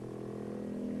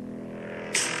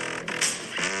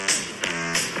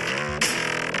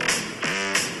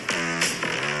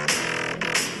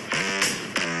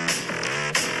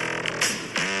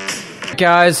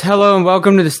guys. Hello and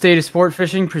welcome to the State of Sport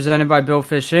Fishing presented by Bill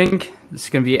Fishing. This is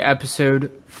going to be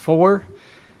episode 4.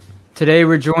 Today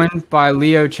we're joined by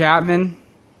Leo Chapman,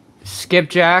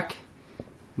 Skipjack,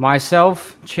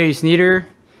 myself, Chase Nieder,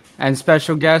 and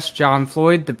special guest John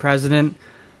Floyd, the president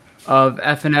of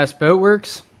F&S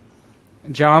Boatworks.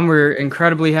 John, we're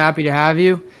incredibly happy to have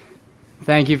you.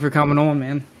 Thank you for coming on,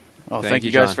 man. Oh, thank you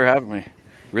guys for having me.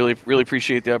 Really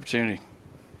appreciate the opportunity.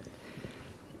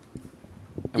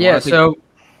 So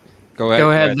go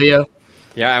ahead, Leo.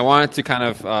 Yeah, I wanted to kind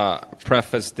of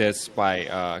preface this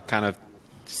by kind of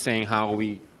saying how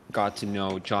we got to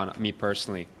know John, me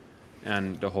personally,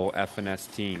 and the whole F&S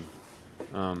team.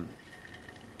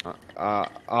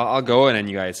 I'll go and then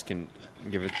you guys can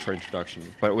give it a short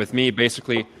introduction. But with me,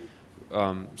 basically,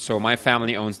 so my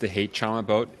family owns the Haight Chalma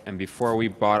boat, and before we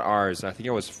bought ours, I think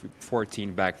I was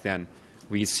 14 back then,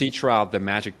 we sea trialed the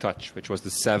Magic Touch, which was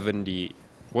the 72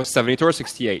 or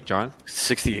 68, John?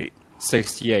 68.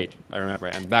 68, I remember.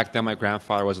 And back then my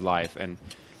grandfather was alive, and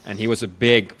he was a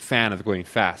big fan of going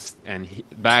fast. And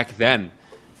back then,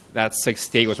 that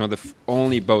 68 was one of the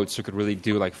only boats who could really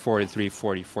do like 43,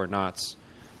 44 knots.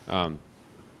 And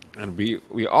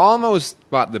we almost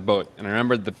bought the boat. And I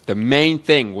remember the main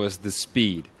thing was the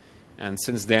speed. And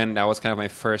since then, that was kind of my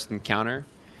first encounter.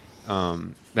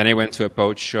 Then I went to a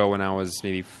boat show when I was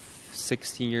maybe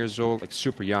 16 years old, like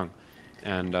super young.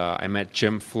 And I met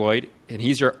Jim Floyd, and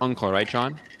he's your uncle, right,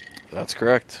 John? That's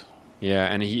correct. Yeah,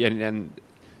 and again,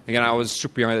 I was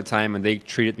super young at the time, and they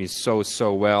treated me so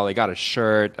well. I got a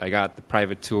shirt, I got the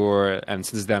private tour, and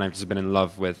since then I've just been in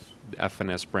love with the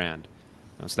F&S brand.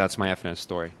 So that's my F&S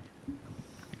story.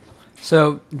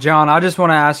 So, John, I just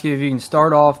want to ask you if you can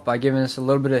start off by giving us a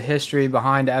little bit of history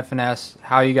behind F&S,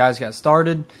 how you guys got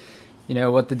started,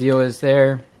 what the deal is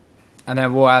there, and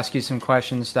then we'll ask you some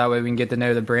questions. That way we can get to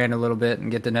know the brand a little bit and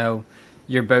get to know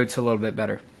your boats a little bit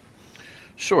better.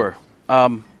 Sure.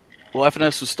 Well,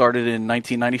 F&S was started in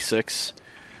 1996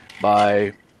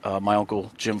 by my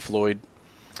uncle, Jim Floyd.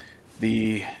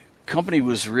 The company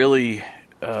was really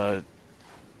it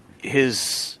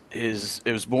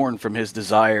was born from his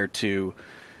desire to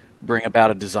bring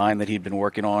about a design that he'd been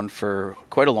working on for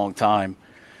quite a long time.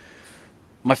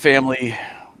 My family,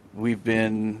 we've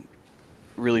been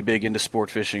really big into sport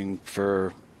fishing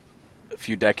for a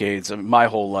few decades. I mean, my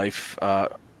whole life, I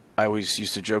always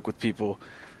used to joke with people,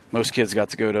 most kids got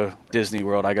to go to Disney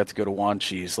World. I got to go to Wan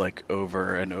Cheese like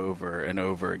over and over and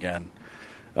over again.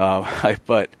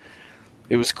 But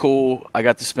it was cool. I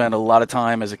got to spend a lot of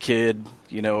time as a kid,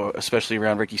 especially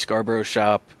around Ricky Scarborough's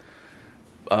shop,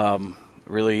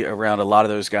 really around a lot of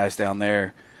those guys down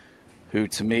there who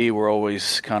to me were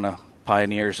always kind of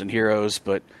pioneers and heroes,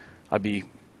 but I'd be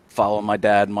following my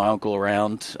dad and my uncle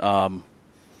around.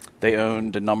 They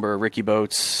owned a number of Ricky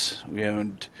boats. We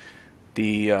owned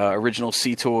the original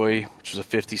Sea Toy, which was a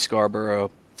 50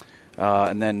 Scarborough.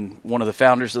 And then one of the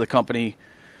founders of the company,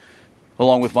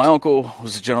 along with my uncle,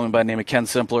 was a gentleman by the name of Ken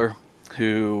Simpler,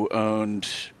 who owned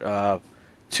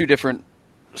 2 different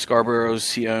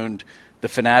Scarboroughs. He owned the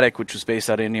Fanatic, which was based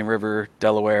out of Indian River,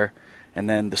 Delaware, and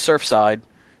then the Surfside,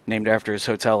 named after his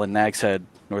hotel in Nags Head,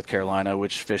 North Carolina,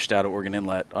 which fished out of Oregon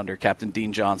Inlet under Captain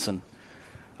Dean Johnson.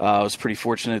 I was pretty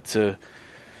fortunate to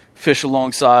fish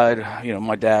alongside,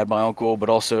 my dad, my uncle, but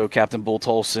also Captain Bull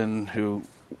Tolson, who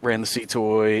ran the Sea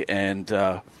Toy, and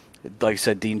like I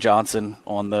said, Dean Johnson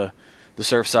on the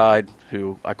Surfside,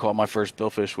 who I caught my first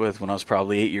billfish with when I was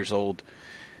probably 8 years old.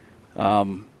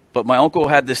 But my uncle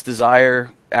had this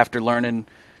desire after learning,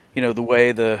 the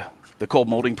way the cold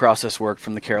molding process worked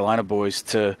from the Carolina boys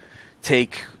to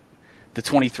take the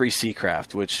 23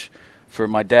 Seacraft, which for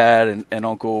my dad and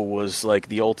uncle was like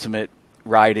the ultimate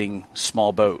riding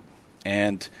small boat.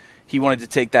 And he wanted to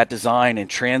take that design and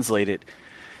translate it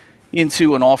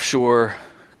into an offshore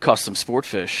custom sport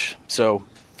fish. So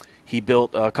he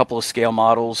built a couple of scale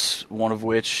models, one of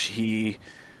which he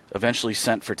eventually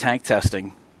sent for tank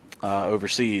testing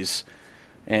overseas.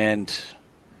 And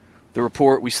the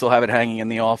report, we still have it hanging in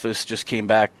the office, just came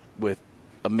back with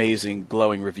amazing,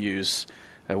 glowing reviews.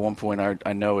 At one point,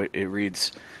 I know it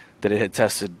reads that it had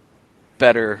tested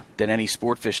better than any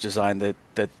sport fish design that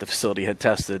the facility had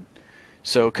tested.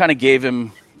 So it kind of gave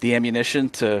him the ammunition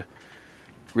to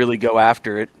really go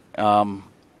after it.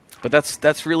 But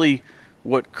that's really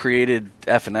what created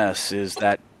F&S, is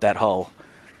that hull,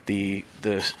 the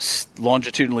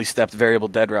longitudinally stepped variable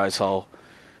dead rise hull,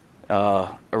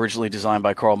 originally designed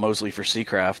by Carl Mosley for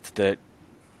Seacraft,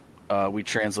 that we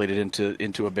translated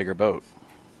into a bigger boat.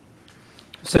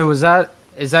 So is that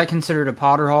considered a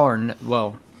Potter hull or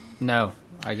no?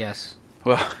 I guess.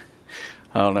 Well,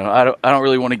 I don't know. I don't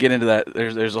really want to get into that.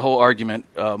 There's a whole argument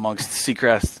amongst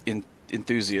Seacraft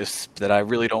enthusiasts that I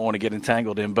really don't want to get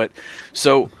entangled in. But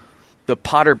so the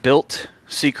Potter built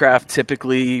Seacraft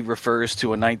typically refers to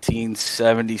a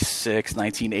 1976,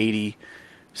 1980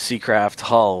 Seacraft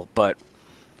hull, but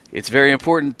it's very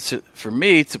important for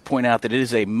me to point out that it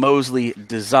is a Moseley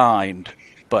designed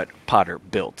but Potter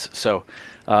built. So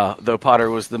though Potter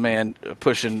was the man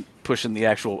pushing the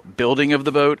actual building of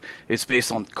the boat, it's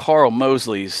based on Carl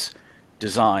Moseley's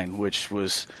design, which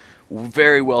was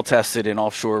very well tested in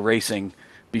offshore racing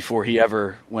before he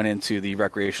ever went into the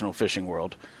recreational fishing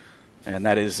world. And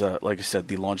that is, like I said,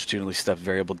 the longitudinally stepped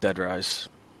variable dead rise.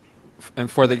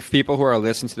 And for the people who are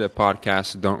listening to the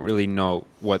podcast who don't really know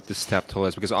what the stepped hull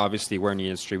is, because obviously we're in the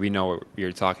industry, we know what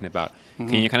you're talking about. Mm-hmm.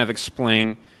 Can you kind of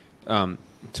explain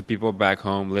to people back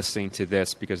home listening to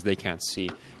this, because they can't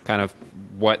see, kind of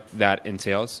what that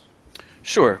entails?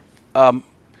 Sure.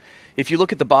 If you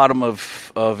look at the bottom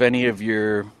of any of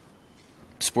your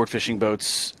sport fishing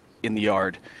boats in the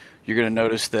yard, you're going to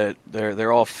notice that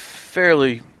they're all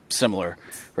fairly similar,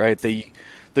 right?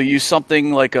 They'll use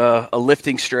something like a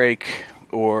lifting strake,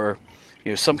 or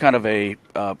some kind of a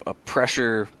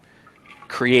pressure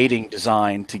creating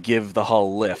design to give the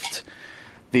hull lift.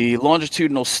 The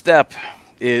longitudinal step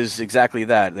is exactly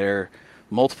that. There are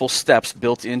multiple steps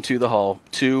built into the hull,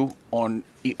 two on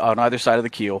either side of the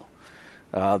keel,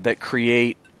 that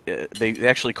create, they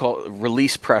actually call it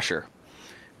release pressure.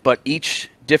 But each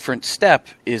different step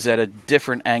is at a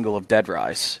different angle of dead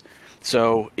rise.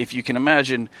 So if you can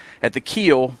imagine, at the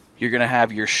keel, you're going to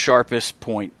have your sharpest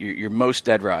point, your most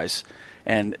dead rise.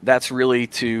 And that's really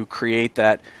to create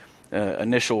that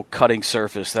initial cutting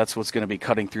surface. That's what's going to be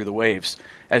cutting through the waves.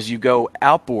 As you go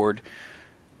outboard,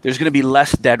 there's going to be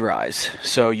less dead rise.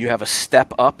 So you have a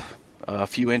step up, a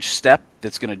few inch step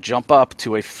that's going to jump up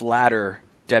to a flatter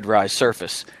dead rise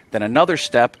surface. Then another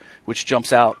step which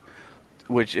jumps out,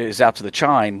 which is out to the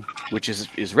chine, which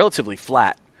is relatively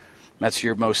flat. That's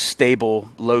your most stable,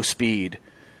 low speed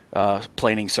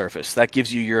planing surface. That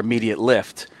gives you your immediate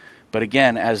lift. But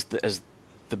again, as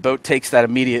the boat takes that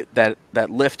immediate that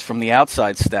lift from the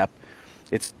outside step,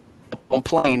 it's on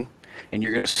plane, and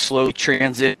you're going to slowly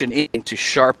transition into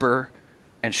sharper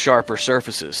and sharper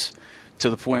surfaces, to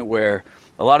the point where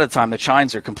a lot of the time the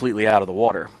chines are completely out of the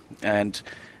water. And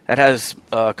that has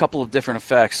a couple of different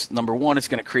effects. Number one, it's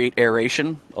going to create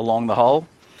aeration along the hull,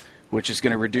 which is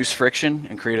going to reduce friction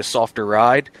and create a softer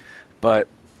ride. But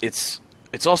it's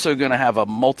also going to have a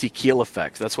multi-keel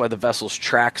effect. That's why the vessels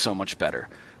track so much better.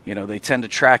 They tend to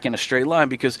track in a straight line,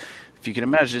 because if you can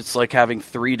imagine, it's like having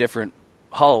three different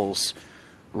hulls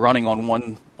running on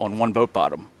one boat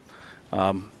bottom.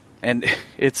 And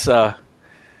it's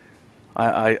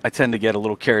I tend to get a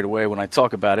little carried away when I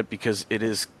talk about it, because it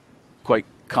is quite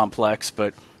complex,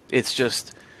 but it's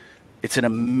an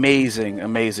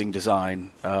amazing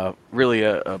design. Really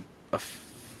a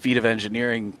feat of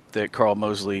engineering that Carl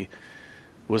Moseley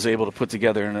was able to put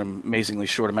together in an amazingly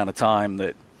short amount of time,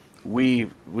 that we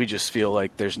just feel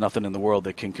like there's nothing in the world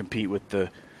that can compete with the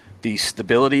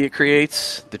stability it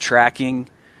creates, the tracking,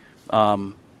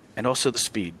 and also the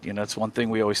speed. That's one thing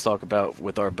we always talk about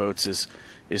with our boats is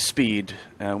speed,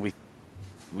 and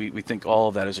we think all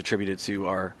of that is attributed to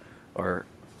our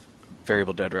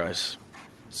variable dead rise.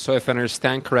 So if I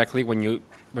understand correctly,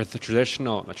 with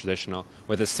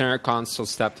the center console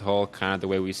stepped hull, kind of the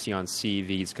way we see on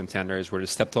CV's contenders, where the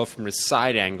stepped hull from the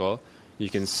side angle, you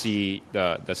can see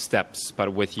the steps.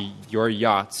 But with your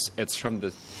yachts, it's from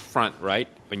the front, right?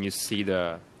 When you see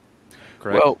correct?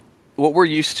 Well, what we're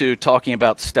used to talking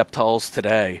about stepped hulls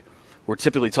today, we're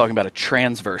typically talking about a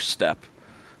transverse step,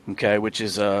 okay, which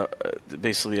is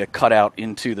basically a cutout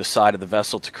into the side of the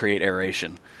vessel to create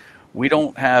aeration. We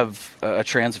don't have a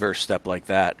transverse step like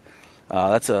that.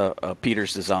 That's a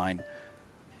Peters design.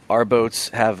 Our boats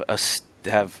have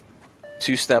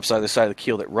two steps either side of the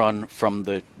keel that run from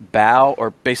the bow,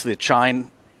 or basically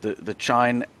the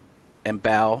chine and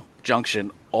bow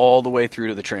junction, all the way through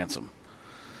to the transom.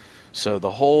 So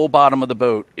the whole bottom of the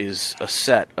boat is a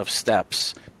set of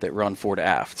steps that run fore to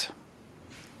aft.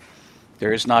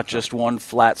 There is not just one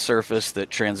flat surface that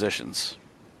transitions.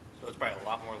 So it's probably a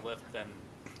lot more lift than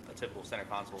a typical center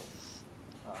console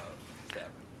step.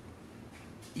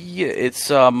 Yeah, it's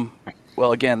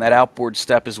well, again, that outboard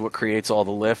step is what creates all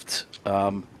the lift.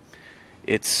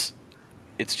 It's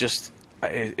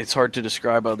hard to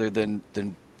describe other than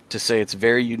to say it's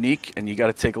very unique, and you got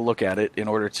to take a look at it in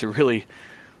order to really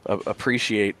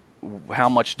appreciate how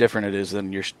much different it is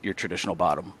than your traditional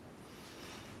bottom.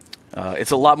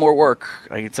 It's a lot more work,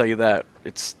 I can tell you that.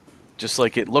 It's just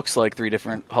like it looks like 3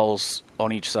 different hulls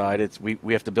on each side.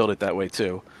 We have to build it that way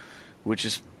too, which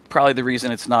is probably the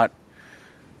reason it's not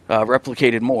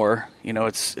replicated more.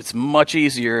 It's much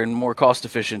easier and more cost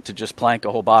efficient to just plank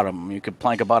a whole bottom. You could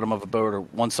plank a bottom of a boat or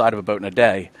one side of a boat in a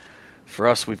day. For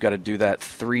us, we've got to do that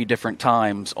 3 different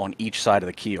times on each side of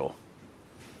the keel.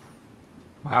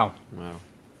 Wow.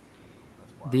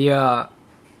 The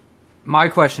my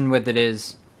question with it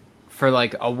is, for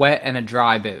like a wet and a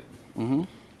dry boat,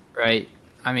 right?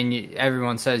 I mean,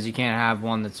 everyone says you can't have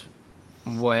one that's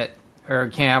wet, or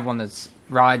can't have one that's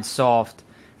rides soft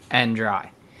and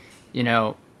dry.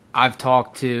 I've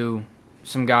talked to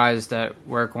some guys that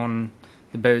work on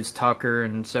the boats, Tucker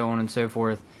and so on and so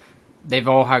forth. They've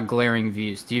all had glaring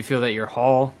views. Do you feel that your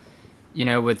hull,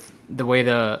 with the way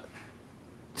the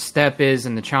step is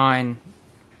and the chine,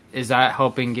 is that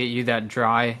helping get you that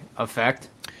dry effect?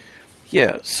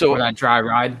 Yeah, so or that dry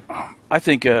ride? I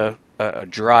think a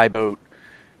dry boat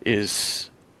is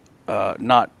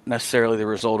not necessarily the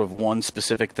result of one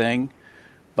specific thing,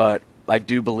 but I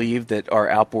do believe that our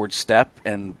outboard step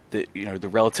and the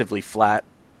relatively flat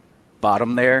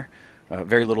bottom there,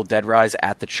 very little dead rise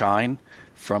at the chine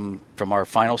from our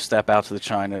final step out to the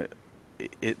chine,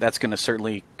 that's going to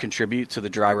certainly contribute to the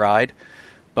dry ride.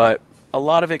 But a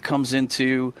lot of it comes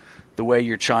into the way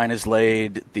your chine is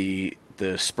laid, the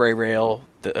spray rail.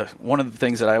 One of the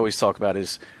things that I always talk about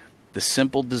is the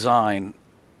simple design,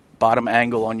 bottom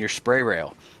angle on your spray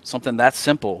rail. Something that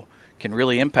simple can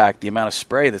really impact the amount of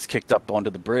spray that's kicked up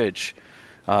onto the bridge.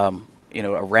 A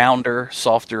rounder,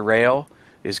 softer rail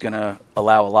is going to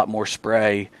allow a lot more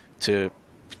spray to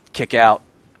kick out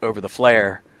over the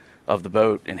flare of the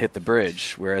boat and hit the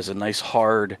bridge, whereas a nice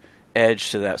hard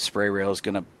edge to that spray rail is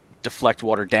going to deflect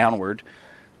water downward.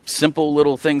 Simple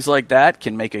little things like that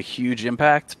can make a huge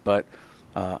impact, but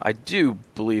I do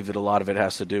believe that a lot of it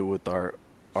has to do with our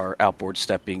outboard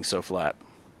step being so flat.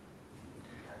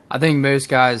 I think most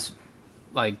guys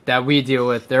like that we deal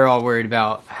with, they're all worried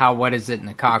about how wet is it in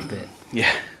the cockpit.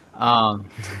 Yeah.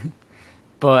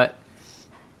 But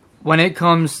when it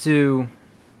comes to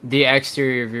the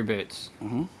exterior of your boats,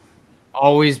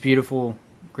 always beautiful,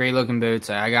 great looking boats.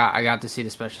 I got to see the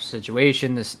special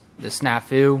situation, the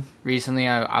snafu recently.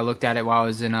 I looked at it while I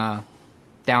was in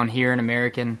down here in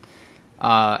American.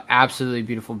 Absolutely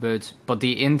beautiful boats, but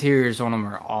the interiors on them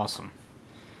are awesome.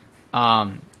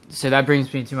 So that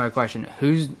brings me to my question: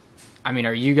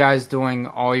 are you guys doing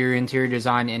all your interior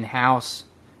design in house?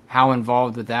 How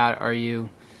involved with that are you?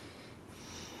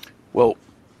 Well,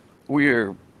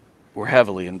 we're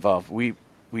heavily involved. We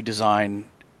design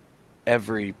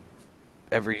every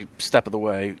step of the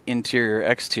way, interior,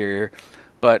 exterior,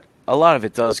 but a lot of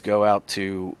it does go out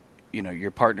to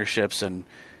your partnerships and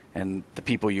the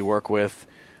people you work with.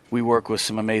 We work with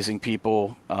some amazing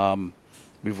people.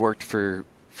 We've worked for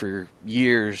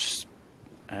years.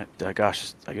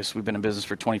 Gosh, I guess we've been in business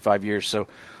for 25 years, so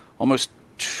almost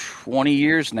 20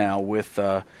 years now with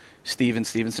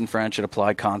Stevenson French at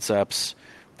Applied Concepts.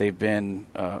 They've been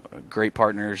great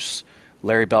partners.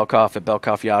 Larry Belkoff at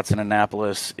Belkoff Yachts in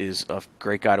Annapolis is a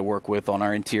great guy to work with on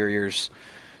our interiors.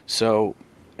 So,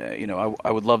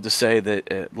 I would love to say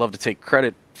that, love to take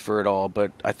credit for it all,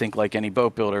 but I think like any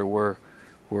boat builder, we're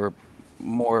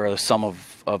more a sum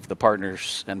of the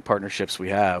partners and partnerships we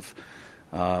have.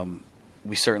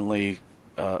 We certainly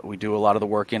we do a lot of the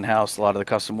work in-house, a lot of the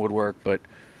custom woodwork, but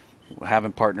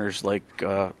having partners like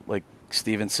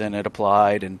Stevenson at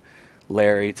Applied and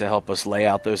Larry to help us lay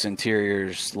out those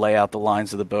interiors, lay out the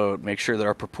lines of the boat, make sure that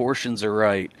our proportions are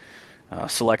right,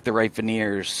 select the right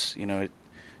veneers. It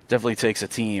definitely takes a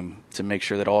team to make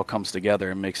sure that all comes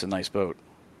together and makes a nice boat.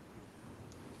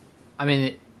 I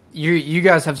mean, you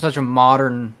guys have such a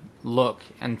modern look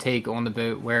and take on the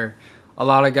boat, where a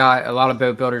lot of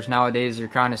boat builders nowadays are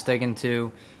kind of sticking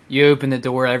to, you open the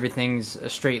door, everything's a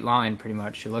straight line pretty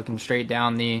much. You're looking straight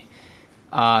down the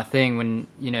thing. When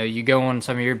you go on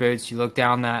some of your boats, you look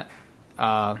down that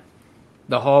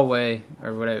the hallway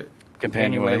or whatever,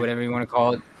 companionway, whatever you want to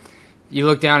call it. You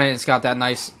look down and it's got that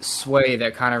nice sway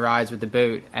that kind of rides with the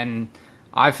boat, and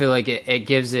I feel like it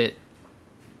gives it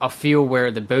a feel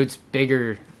where the boat's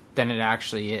bigger than it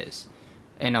actually is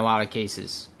in a lot of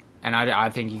cases. And I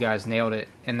think you guys nailed it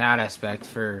in that aspect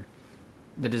for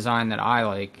the design that I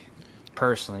like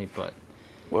personally. But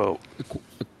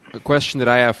a question that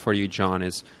I have for you, John,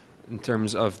 is in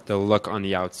terms of the look on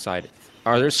the outside.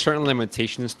 Are there certain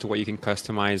limitations to what you can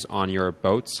customize on your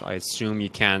boats? I assume you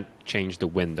can't change the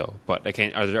window, but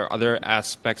are there other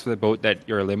aspects of the boat that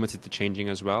you're limited to changing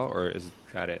as well, or is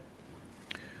that it?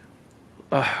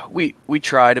 We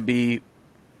try to be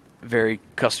very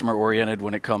customer oriented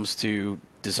when it comes to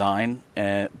design,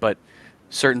 but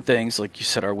certain things, like you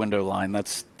said, our window line,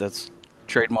 that's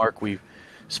trademark. We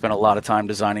spent a lot of time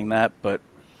designing that, but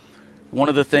one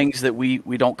of the things that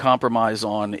we don't compromise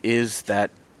on is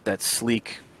that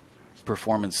sleek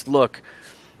performance look,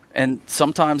 and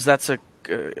sometimes it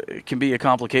can be a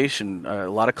complication. A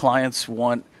lot of clients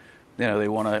want, they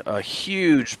want a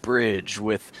huge bridge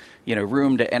with,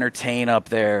 room to entertain up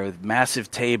there, with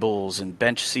massive tables and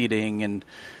bench seating, and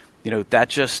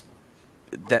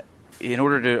that in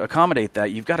order to accommodate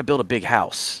that, you've got to build a big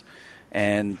house.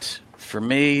 And for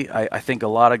me, I think a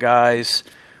lot of guys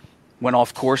went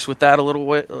off course with that a little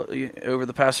bit over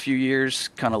the past few years,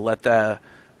 kind of let the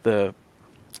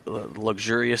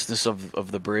luxuriousness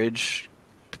of the bridge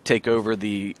take over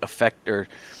the effect, or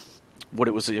what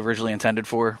it was originally intended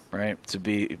for, right? To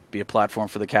be a platform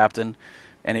for the captain.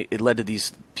 And it led to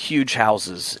these huge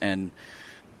houses, and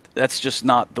that's just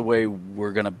not the way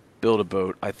we're going to build a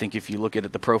boat. I think if you look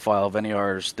at the profile of any of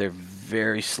ours, they're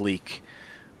very sleek.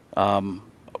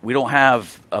 We don't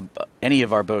have any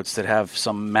of our boats that have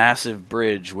some massive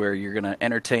bridge where you're going to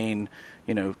entertain,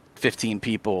 15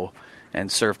 people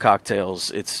and serve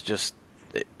cocktails. It's just,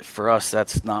 for us,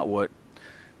 that's not what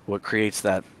creates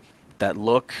that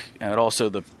look, and also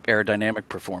the aerodynamic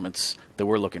performance that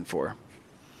we're looking for.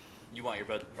 You want your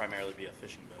boat to primarily be a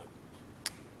fishing boat?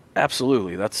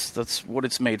 Absolutely. That's what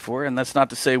it's made for, and that's not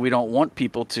to say we don't want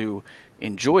people to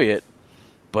enjoy it,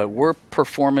 but we're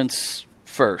performance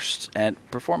first, and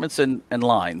performance and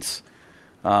lines.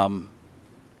 And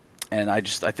I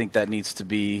think that needs to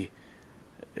be,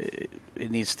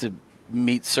 it needs to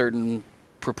meet certain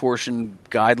proportion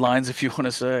guidelines, if you want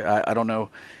to say. I don't know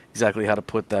exactly how to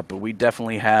put that, but we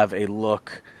definitely have a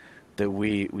look that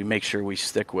we make sure we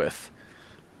stick with.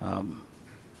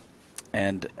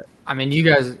 And I mean, you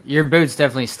guys, your boats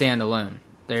definitely stand alone.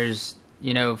 There's,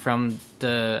 from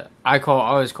I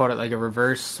always called it like a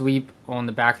reverse sweep on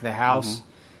the back of the house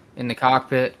in the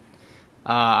cockpit.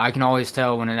 I can always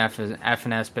tell when an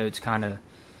F&S boat's kind of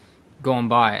going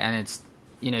by, and it's,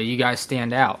 you guys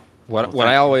stand out. What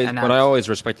I always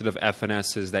respected of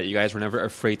F&S is that you guys were never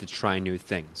afraid to try new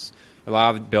things. A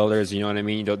lot of builders, you know what I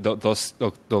mean,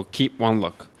 they'll keep one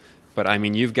look. But I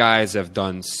mean, you guys have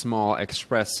done small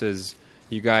expresses.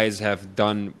 You guys have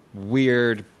done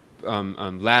weird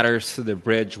ladders to the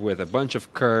bridge with a bunch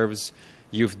of curves.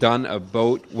 You've done a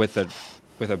boat with a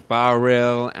bow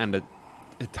rail and a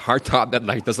hardtop that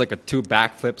does a 2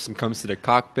 backflips and comes to the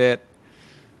cockpit.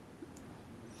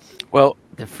 Well,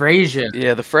 the Freya.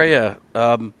 Yeah, the Freya.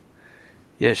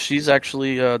 Yeah, she's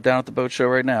actually down at the boat show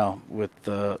right now with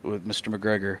Mr.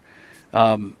 McGregor.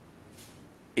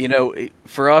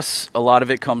 For us, a lot of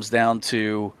it comes down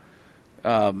to,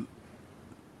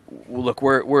 look,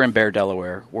 we're in Bear,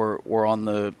 Delaware. We're on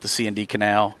the C&D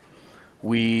Canal.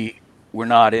 We're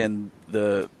not in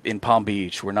Palm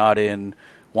Beach. We're not in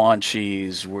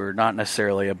Wanchese. We're not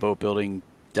necessarily a boat building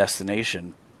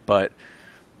destination. But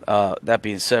that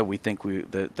being said, we think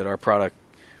that our product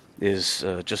is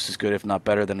just as good, if not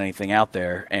better, than anything out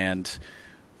there. And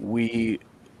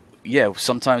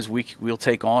sometimes we'll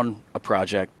take on a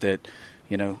project that,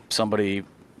 somebody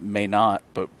may not,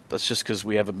 but that's just because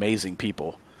we have amazing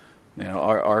people.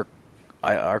 Our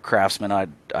craftsmen,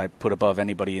 I put above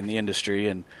anybody in the industry,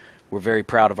 and we're very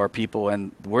proud of our people,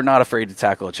 and we're not afraid to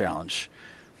tackle a challenge.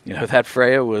 That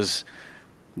Freya was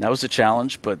a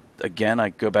challenge, but again, I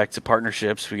go back to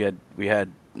partnerships. We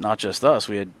had not just us,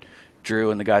 we had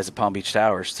Drew and the guys at Palm Beach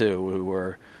Towers too, who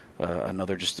were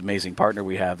another just amazing partner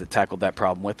we have that tackled that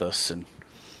problem with us. And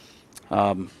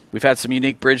we've had some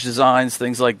unique bridge designs,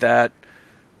 things like that,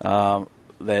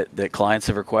 that clients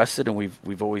have requested, and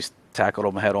we've always tackled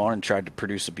them head on and tried to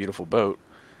produce a beautiful boat.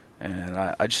 And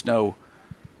I just know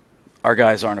our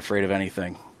guys aren't afraid of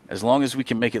anything. As long as we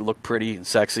can make it look pretty and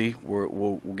sexy,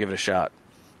 we'll give it a shot.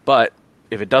 But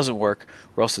if it doesn't work,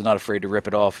 we're also not afraid to rip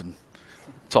it off and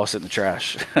toss it in the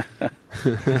trash.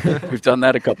 We've done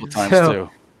that a couple of times too.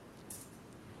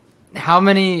 How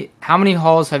many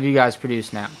hulls have you guys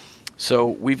produced now? So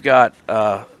we've got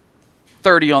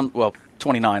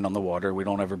 29 on the water. We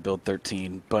don't ever build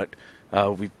 13, but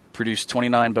we've produced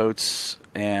 29 boats,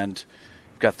 and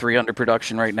we've got 3 under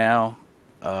production right now.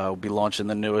 We'll be launching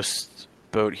the newest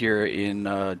boat here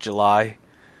in July,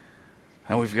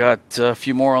 and we've got a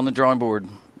few more on the drawing board,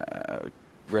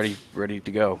 ready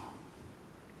to go.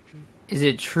 Is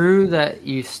it true that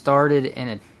you started in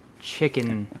a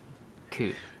chicken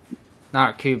coop?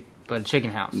 Not a coop, but a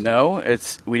chicken house. No,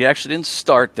 we actually didn't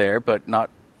start there, but not.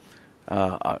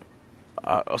 I'll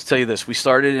tell you this: we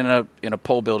started in a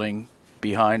pole building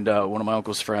behind one of my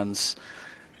uncle's friends.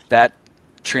 That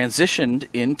transitioned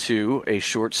into a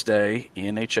short stay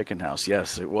in a chicken house.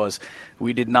 Yes, it was.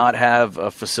 We did not have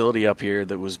a facility up here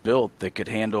that was built that could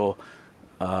handle,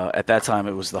 at that time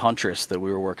it was the Huntress that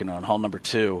we were working on, hull number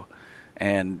 2.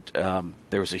 And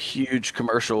there was a huge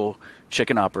commercial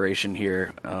chicken operation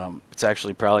here. It's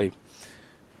actually probably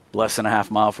less than a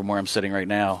half mile from where I'm sitting right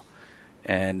now,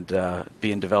 and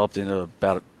being developed into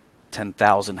about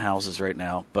 10,000 houses right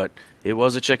now. But it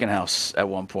was a chicken house at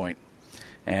one point.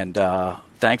 And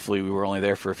thankfully, we were only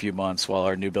there for a few months while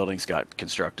our new buildings got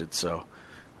constructed. So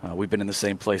we've been in the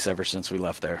same place ever since we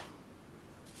left there.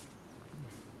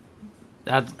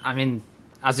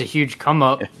 That's a huge come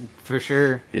up for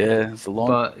sure. Yeah, it's a long,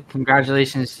 but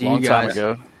congratulations to you long guys.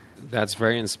 time ago. That's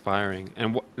very inspiring.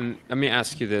 And let me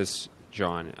ask you this,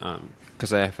 John,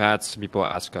 because I have had some people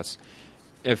ask us,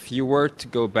 if you were to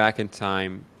go back in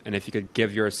time and if you could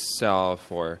give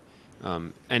yourself or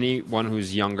anyone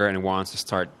who's younger and wants to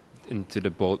start into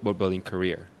the boat building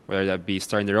career, whether that be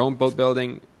starting their own boat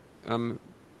building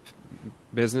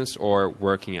business or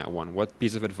working at one, what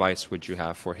piece of advice would you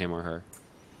have for him or her?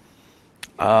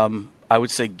 I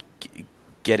would say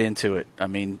get into it. I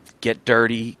mean, get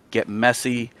dirty, get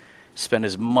messy, spend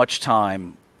as much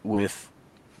time with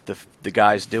the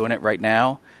guys doing it right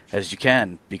now as you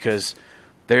can, because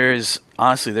there's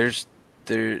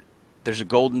a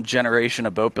golden generation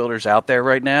of boat builders out there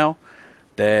right now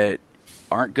that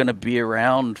aren't going to be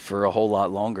around for a whole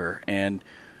lot longer. And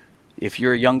if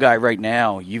you're a young guy right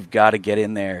now, you've got to get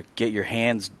in there, get your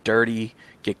hands dirty,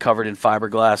 get covered in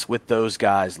fiberglass with those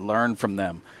guys, learn from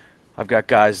them. I've got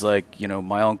guys like,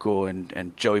 my uncle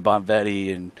and Joey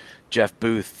Bonvetti and Jeff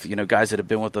Booth, guys that have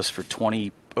been with us for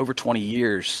over 20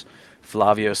 years.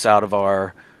 Flavio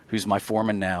Saldivar, who's my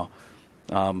foreman now.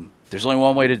 There's only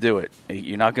one way to do it.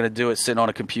 You're not going to do it sitting on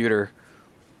a computer,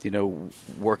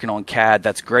 working on CAD.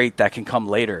 That's great. That can come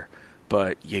later.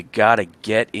 But you got to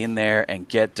get in there and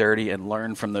get dirty and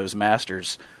learn from those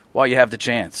masters while you have the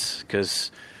chance.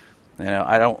 Because,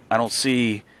 I don't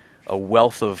see a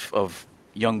wealth of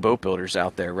young boat builders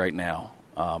out there right now.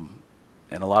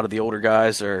 And a lot of the older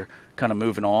guys are kind of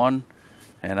moving on.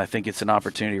 And I think it's an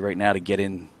opportunity right now to get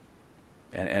in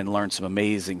and learn some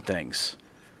amazing things.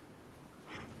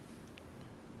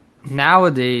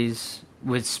 Nowadays,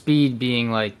 with speed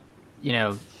being the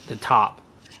top,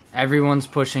 everyone's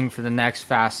pushing for the next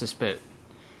fastest boat.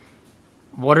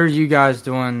 What are you guys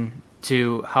doing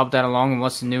to help that along, and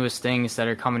what's the newest things that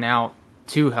are coming out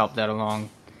to help that along?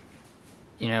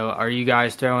 Are you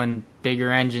guys throwing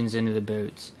bigger engines into the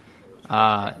boats?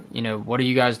 What are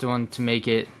you guys doing to make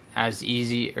it as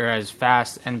easy or as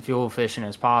fast and fuel efficient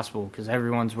as possible? Because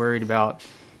everyone's worried about,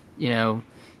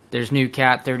 there's new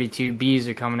Cat 32Bs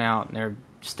are coming out, and they're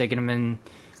sticking them in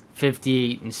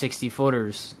 58 and 60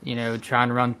 footers, trying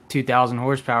to run 2,000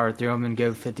 horsepower through them and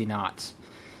go 50 knots.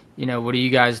 What are you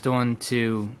guys doing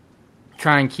to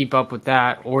try and keep up with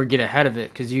that or get ahead of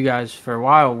it? Because you guys, for a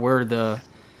while, were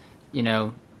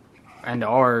and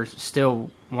are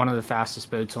still one of the fastest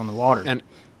boats on the water, and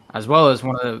as well as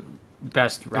one of the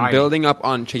best riding. And building up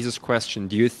on Chase's question,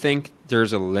 do you think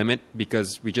there's a limit?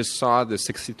 Because we just saw the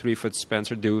 63-foot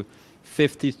Spencer do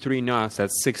 53 knots,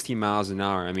 that's 60 miles an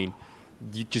hour. I mean,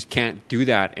 you just can't do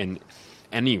that in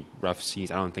any rough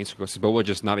seas. I don't think so, because the boat will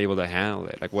just not be able to handle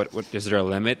it. Like, what is there a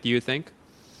limit, do you think?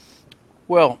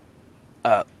 Well,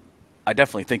 I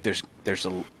definitely think there's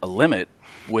a limit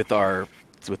with the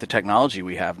technology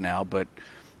we have now, but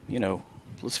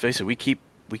let's face it, we keep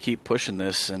pushing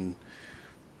this, and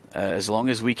as long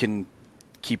as we can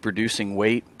keep reducing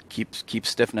weight, keep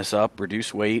stiffness up,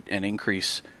 reduce weight, and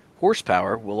increase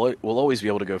horsepower, we'll always be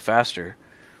able to go faster.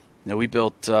 We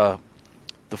built the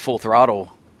full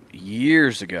throttle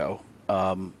years ago.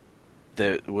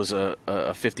 That was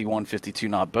a 51, 52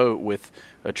 knot boat with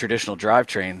a traditional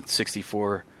drivetrain,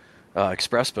 64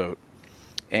 express boat.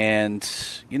 And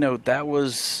that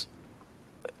was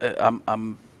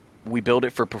we built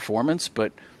it for performance,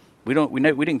 but we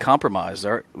didn't compromise.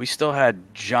 We still had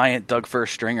giant Doug Fir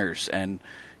stringers and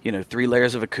 3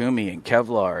 layers of Akumi and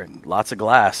Kevlar and lots of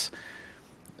glass.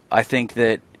 I think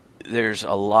that there's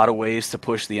a lot of ways to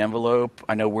push the envelope.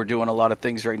 I know we're doing a lot of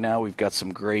things right now. We've got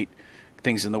some great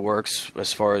things in the works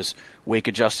as far as wake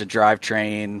adjusted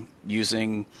drivetrain,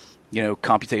 using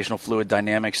computational fluid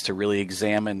dynamics to really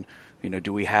examine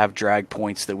do we have drag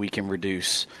points that we can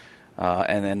reduce,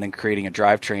 and then creating a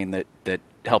drivetrain that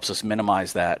helps us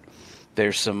minimize that.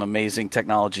 There's some amazing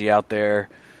technology out there.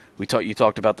 You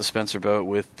talked about the Spencer boat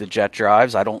with the jet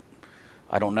drives. I don't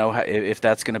know if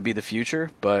that's going to be the future,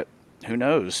 but who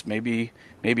knows? Maybe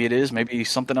it is. Maybe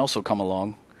something else will come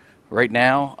along. Right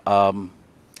now,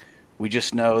 we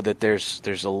just know that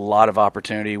there's a lot of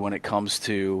opportunity when it comes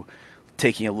to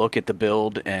taking a look at the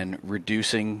build and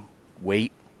reducing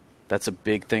weight. That's a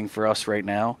big thing for us right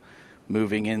now,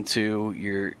 moving into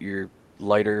your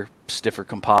lighter, stiffer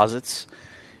composites.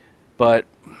 But,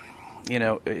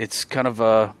 it's kind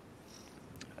of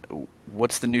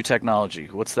what's the new technology?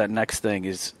 What's that next thing?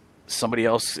 Is somebody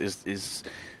else is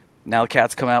now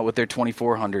Cat's come out with their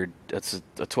 2400. That's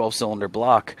a 12-cylinder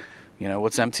block.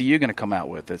 What's MTU going to come out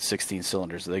with at 16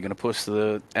 cylinders? Are they going to push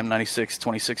the M96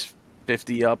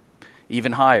 2650 up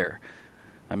even higher?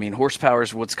 I mean, horsepower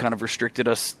is what's kind of restricted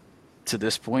us to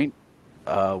this point.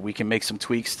 We can make some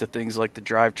tweaks to things like the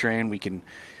drivetrain. We can,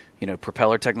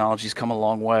 propeller technology's come a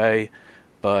long way.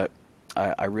 But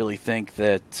I really think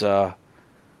that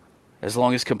as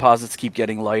long as composites keep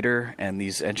getting lighter and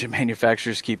these engine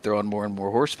manufacturers keep throwing more and more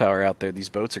horsepower out there, these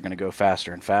boats are going to go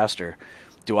faster and faster.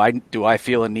 Do I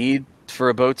feel a need for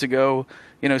a boat to go,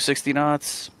 60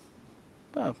 knots?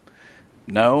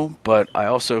 No, but I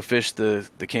also fish the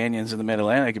canyons in the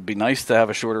Mid-Atlantic. It'd be nice to have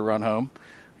a shorter run home.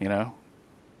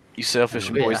 You sail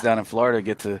fishing boys down in Florida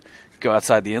get to go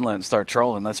outside the inlet and start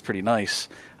trolling. That's pretty nice.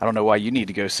 I don't know why you need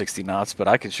to go 60 knots, but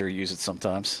I could sure use it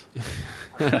sometimes.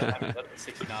 By the time you get to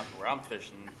 60 knots where I'm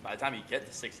fishing, by the time you get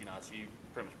to 60 knots, you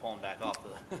pretty much pulling back off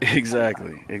the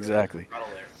Exactly. throttle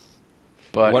there.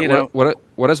 But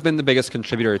what has been the biggest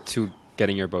contributor to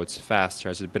getting your boats faster?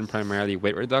 Has it been primarily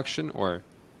weight reduction, or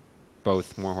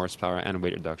both more horsepower and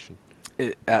weight reduction?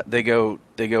 They go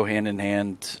hand in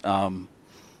hand.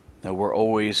 We're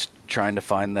always trying to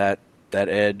find that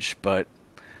edge, but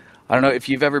I don't know if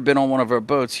you've ever been on one of our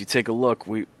boats. You take a look.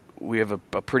 We have a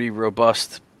pretty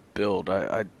robust build.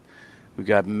 We've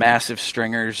got massive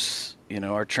stringers.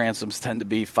 Our transoms tend to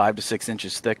be 5 to 6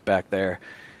 inches thick back there.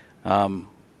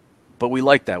 But we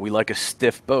like that. We like a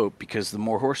stiff boat because the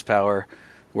more horsepower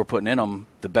we're putting in them,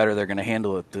 the better they're going to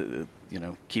handle it.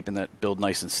 Keeping that build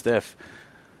nice and stiff.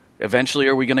 Eventually,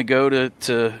 are we going to go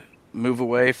to move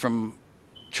away from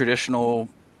traditional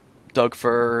Doug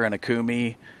fir and a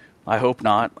Kumi? I hope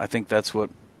not. I think that's what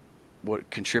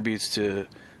contributes to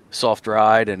soft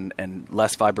ride and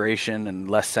less vibration and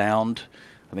less sound.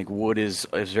 I think wood is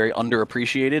very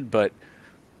underappreciated, but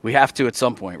we have to at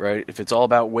some point, right? If it's all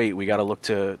about weight, we got to look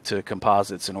to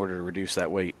composites in order to reduce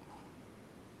that weight.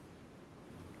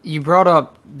 You brought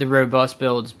up the robust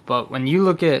builds, but when you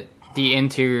look at the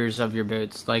interiors of your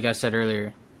boats, like I said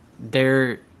earlier,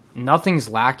 nothing's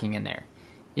lacking in there.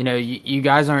 You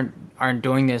guys aren't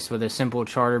doing this with a simple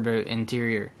charter boat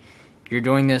interior. You're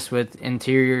doing this with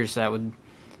interiors that would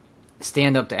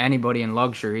stand up to anybody in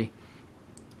luxury.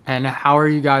 And how are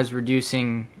you guys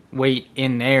reducing weight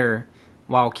in there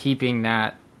while keeping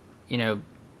that,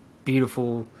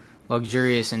 beautiful,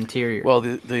 luxurious interior? Well,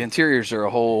 the interiors are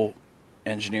a whole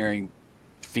engineering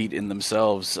feat in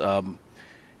themselves.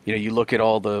 You look at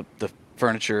all the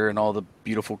furniture and all the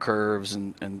beautiful curves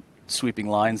and sweeping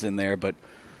lines in there, but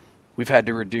we've had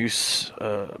to reduce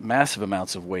massive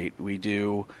amounts of weight. We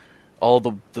do all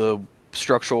the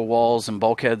structural walls and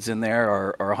bulkheads in there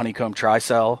are honeycomb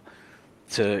tri-cell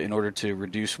in order to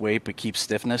reduce weight but keep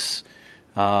stiffness.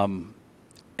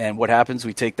 And what happens,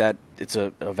 we take that, it's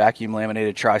a vacuum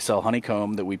laminated tri-cell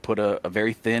honeycomb that we put a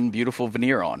very thin, beautiful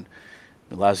veneer on.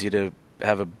 It allows you to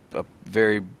have a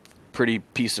very pretty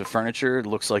piece of furniture. It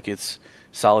looks like it's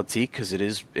solid teak because it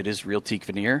is real teak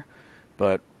veneer,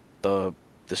 but the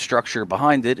structure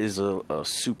behind it is a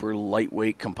super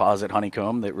lightweight composite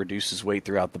honeycomb that reduces weight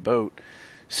throughout the boat.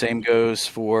 Same goes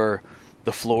for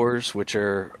the floors, which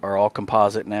are all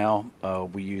composite now.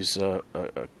 We use a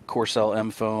Corcel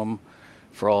M foam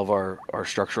for all of our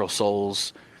structural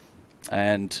soles,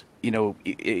 and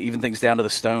even things down to the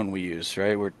stone we use.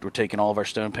 Right, we're taking all of our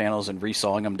stone panels and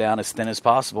resawing them down as thin as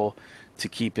possible to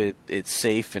keep it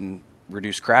safe and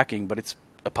reduce cracking. But it's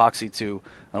epoxy to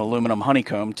an aluminum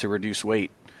honeycomb to reduce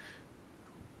weight.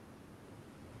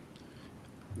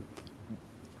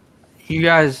 You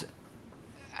guys,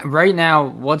 right now,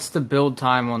 what's the build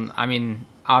time on? I mean,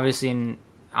 obviously,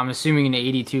 I'm assuming an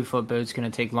 82-foot boat's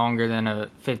going to take longer than a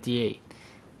 58.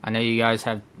 I know you guys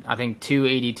have, I think, 2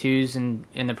 82s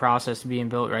in the process of being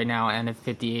built right now, and a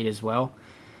 58 as well.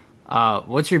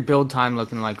 What's your build time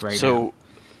looking like right now? So,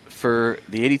 for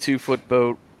the 82-foot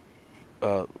boat,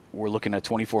 we're looking at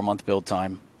 24-month build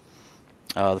time.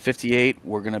 The 58,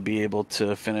 we're going to be able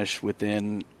to finish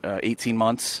within 18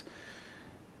 months.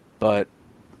 But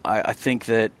I think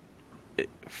that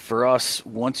for us,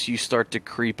 once you start to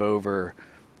creep over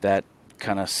that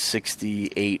kind of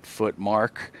 68-foot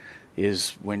mark,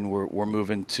 is when we're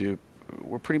moving to,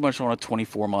 we're pretty much on a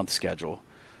 24-month schedule,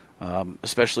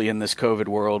 especially in this COVID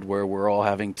world where we're all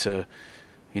having to,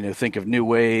 think of new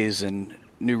ways and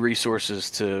new resources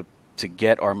to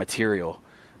get our material.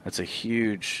 That's a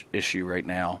huge issue right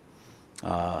now.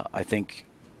 I think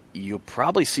you'll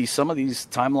probably see some of these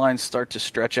timelines start to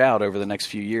stretch out over the next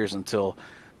few years until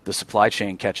the supply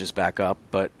chain catches back up.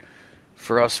 But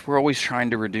for us, we're always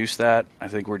trying to reduce that. I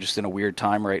think we're just in a weird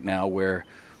time right now where,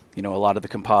 a lot of the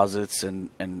composites and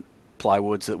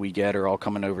plywoods that we get are all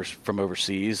coming over from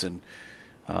overseas. And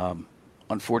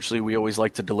unfortunately, we always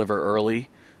like to deliver early.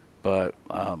 But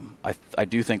I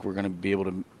do think we're going to be able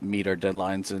to meet our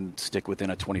deadlines and stick within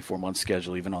a 24-month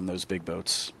schedule, even on those big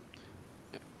boats.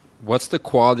 What's the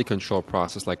quality control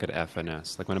process like at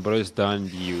F&S? Like when a boat is done,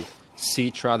 do you sea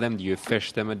trial them? Do you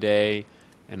fish them a day?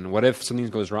 And what if something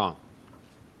goes wrong?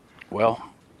 Well,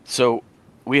 so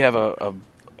we have a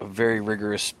very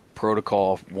rigorous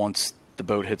protocol once the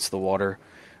boat hits the water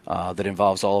that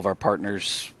involves all of our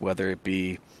partners, whether it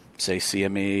be, say,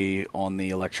 CME on the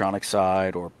electronic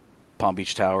side or Palm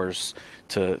Beach Towers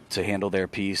to handle their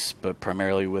piece, but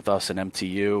primarily with us and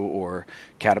MTU or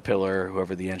Caterpillar,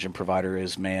 whoever the engine provider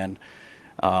is, MAN.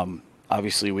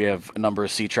 Obviously, we have a number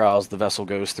of sea trials the vessel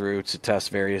goes through to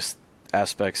test various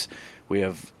aspects. We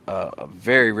have a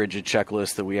very rigid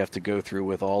checklist that we have to go through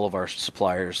with all of our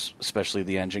suppliers, especially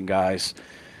the engine guys.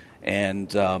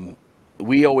 And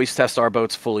we always test our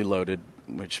boats fully loaded,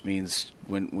 which means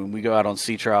when we go out on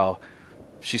sea trial,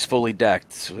 she's fully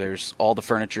decked. So there's all the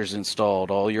furniture's installed,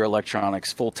 all your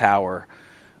electronics, full tower.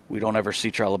 We don't ever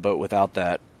sea trial a boat without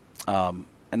that. And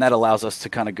that allows us to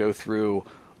kind of go through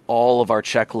all of our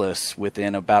checklists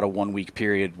within about a 1 week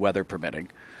period, weather permitting.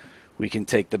 We can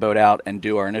take the boat out and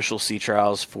do our initial sea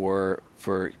trials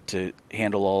to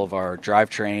handle all of our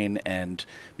drivetrain and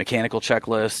mechanical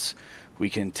checklists. We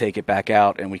can take it back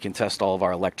out and we can test all of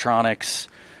our electronics.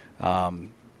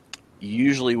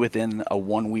 Usually within a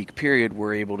 1 week period,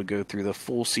 we're able to go through the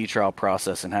full sea trial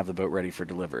process and have the boat ready for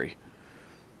delivery.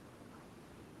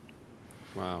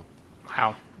 Wow.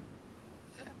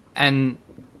 And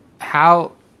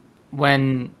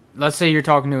let's say you're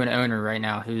talking to an owner right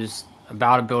now who's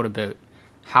about to build a boat,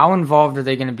 how involved are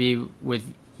they going to be with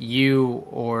you,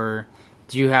 or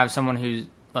do you have someone who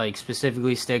like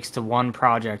specifically sticks to one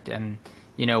project and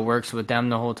works with them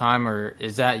the whole time, or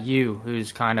is that you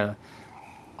who's kind of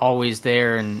always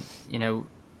there, and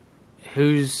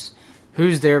who's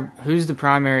the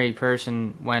primary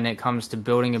person when it comes to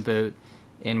building a boat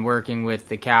and working with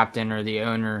the captain or the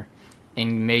owner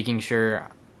and making sure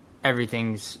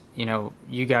everything's,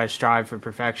 you guys strive for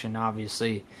perfection,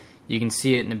 obviously. You can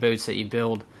see it in the boats that you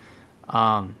build.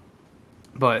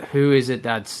 But who is it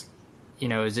that's,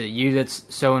 is it you that's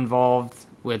so involved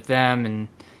with them and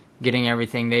getting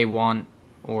everything they want,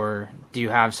 or do you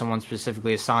have someone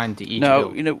specifically assigned to each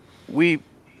boat? No,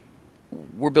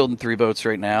 we're building 3 boats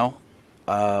right now.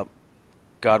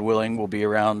 God willing, we'll be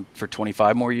around for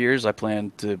 25 more years. I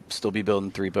plan to still be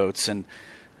building 3 boats. And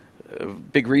a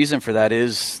big reason for that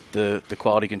is the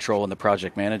quality control and the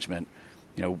project management.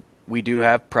 We do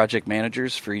have project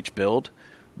managers for each build,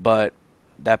 but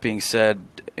that being said,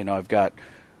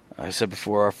 I said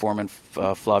before, our foreman,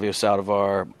 Flavio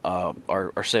Saldivar,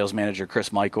 our sales manager,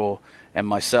 Chris Michael, and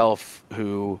myself,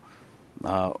 who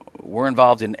we're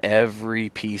involved in every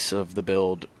piece of the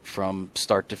build from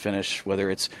start to finish, whether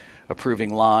it's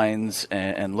approving lines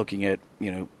and looking at,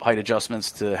 height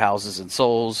adjustments to houses and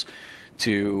soles,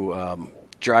 to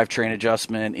drivetrain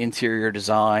adjustment, interior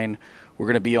design. We're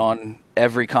going to be on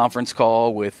every conference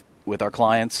call with our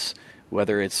clients,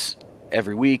 whether it's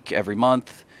every week, every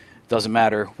month. Doesn't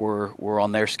matter. We're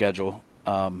on their schedule.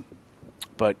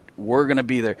 But we're going to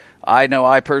be there. I know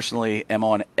I personally am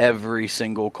on every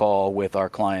single call with our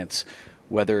clients,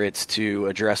 whether it's to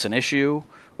address an issue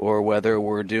or whether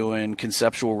we're doing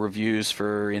conceptual reviews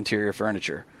for interior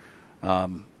furniture.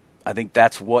 I think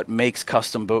that's what makes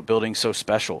custom boat building so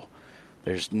special.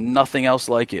 There's nothing else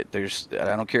like it.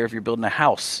 I don't care if you're building a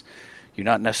house. You're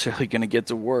not necessarily going to get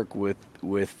to work with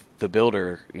the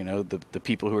builder, the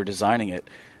people who are designing it.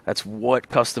 That's what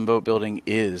custom boat building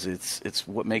is. It's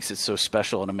what makes it so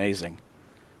special and amazing.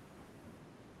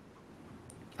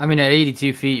 I mean, at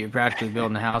 82 feet, you're practically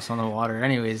building a house on the water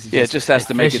anyways. It just has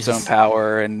to make its own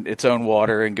power and its own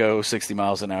water and go 60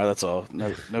 miles an hour. That's all.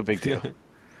 No big deal.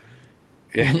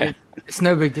 Yeah. It's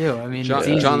no big deal. I mean,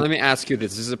 John, let me ask you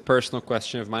this. This is a personal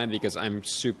question of mine because I'm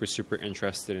super, super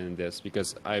interested in this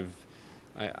because I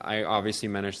obviously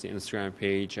manage the Instagram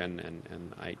page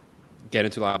and I get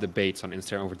into a lot of debates on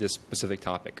Instagram over this specific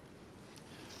topic.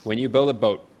 When you build a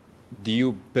boat, do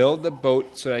you build the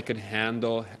boat so that it could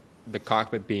handle the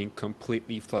cockpit being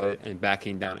completely flooded and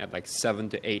backing down at like 7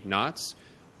 to 8 knots?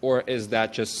 Or is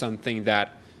that just something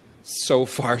that so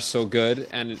far so good,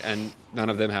 and none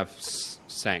of them have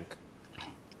sank?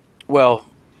 Well,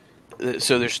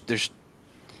 so there's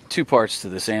two parts to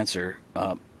this answer.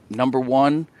 Number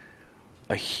one,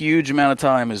 a huge amount of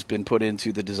time has been put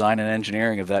into the design and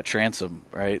engineering of that transom,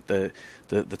 right? The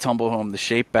tumble home, the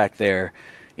shape back there,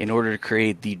 in order to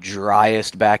create the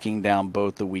driest backing down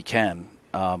boat that we can.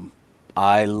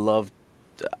 I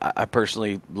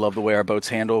personally love the way our boats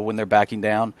handle when they're backing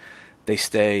down. They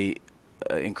stay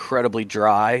incredibly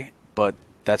dry, but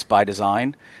that's by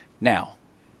design. Now,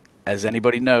 as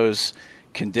anybody knows,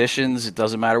 conditions, it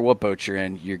doesn't matter what boat you're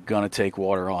in, you're going to take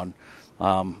water on.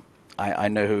 I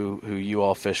know who you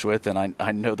all fish with, and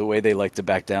I know the way they like to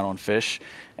back down on fish,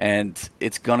 and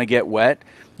it's going to get wet.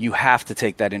 You have to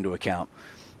take that into account.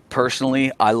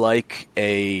 Personally, I like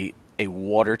a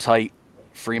watertight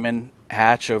Freeman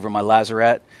hatch over my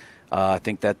lazarette. I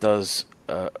think that does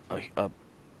a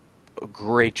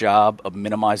great job of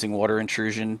minimizing water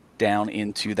intrusion down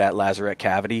into that lazarette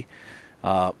cavity.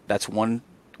 That's one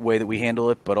way that we handle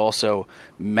it, but also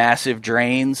massive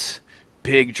drains,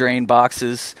 big drain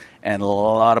boxes, and a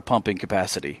lot of pumping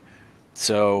capacity.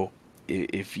 So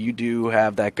if you do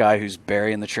have that guy who's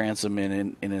burying the transom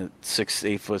in a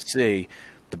 6-8 foot sea,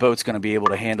 the boat's going to be able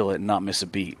to handle it and not miss a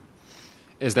beat.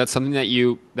 Is that something that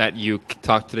you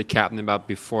talk to the captain about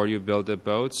before you build a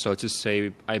boat? So let's just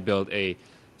say I build a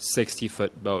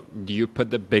 60-foot boat. Do you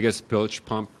put the biggest bilge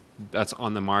pump that's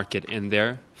on the market in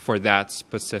there for that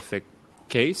specific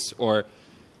case, or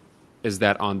is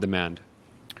that on demand?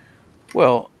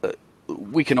 Well,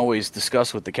 we can always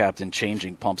discuss with the captain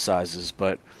changing pump sizes,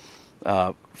 but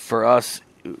for us,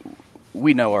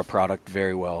 we know our product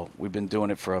very well. We've been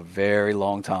doing it for a very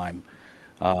long time.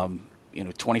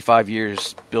 25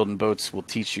 years building boats will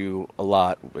teach you a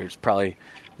lot. There's probably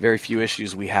very few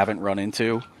issues we haven't run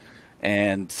into,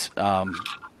 and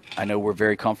I know we're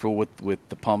very comfortable with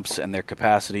the pumps and their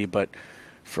capacity, but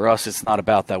for us, it's not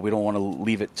about that. We don't want to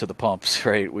leave it to the pumps,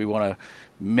 right? We want to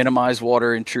minimize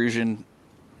water intrusion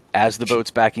as the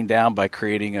boat's backing down by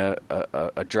creating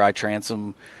a dry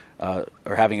transom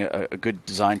or having a good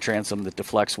design transom that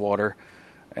deflects water,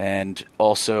 and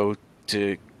also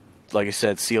to, like I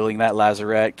said, sealing that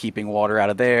lazarette, keeping water out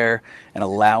of there, and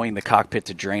allowing the cockpit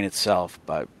to drain itself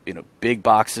by big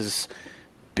boxes,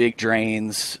 big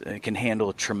drains. It can handle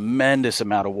a tremendous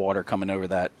amount of water coming over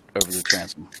the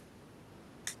transom.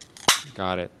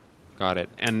 Got it.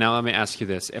 And now let me ask you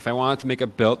this. If I wanted to make a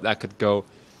boat that could go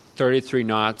 33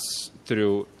 knots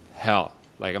through hell,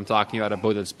 like I'm talking about a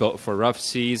boat that's built for rough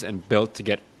seas and built to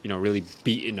get, really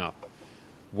beaten up,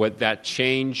 would that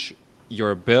change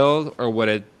your build, or would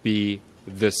it be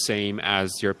the same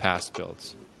as your past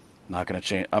builds? Not going to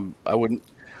change. I wouldn't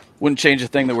change the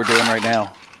thing that we're doing right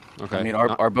now. Okay. I mean,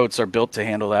 our boats are built to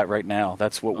handle that right now.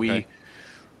 That's what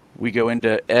we go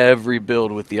into every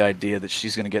build with the idea that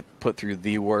she's going to get put through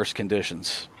the worst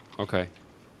conditions. Okay.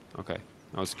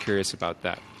 I was curious about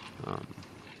that.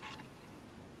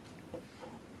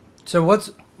 So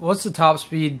what's the top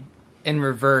speed in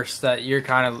reverse that you're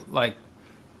kind of like,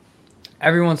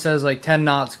 everyone says like 10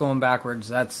 knots going backwards,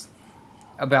 that's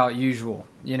about usual,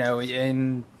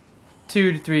 in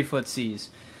 2 to 3 foot seas.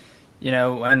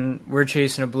 When we're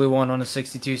chasing a blue one on a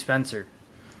 62 Spencer,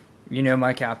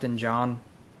 my captain, John,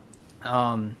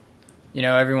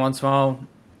 every once in a while,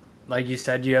 like you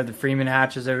said, you have the Freeman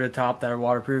hatches over the top that are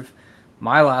waterproof.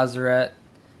 My lazarette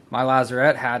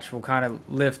hatch will kind of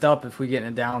lift up if we get in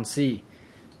a down sea,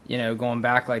 going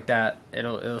back like that,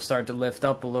 it'll start to lift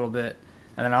up a little bit,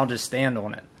 and then I'll just stand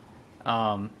on it.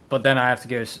 But then I have to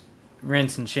go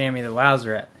rinse and chamois the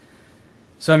lazarette.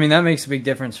 So, that makes a big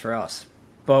difference for us.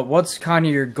 But what's kind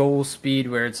of your goal speed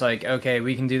where it's like, okay,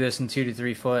 we can do this in 2 to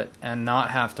 3 foot and not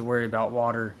have to worry about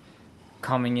water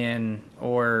coming in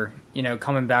or,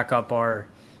 coming back up our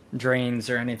drains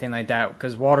or anything like that?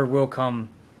 Because water will come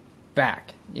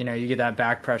back. You get that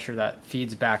back pressure that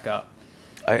feeds back up.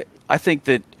 I think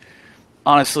that,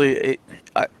 honestly,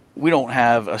 we don't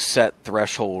have a set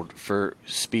threshold for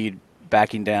speed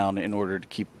backing down in order to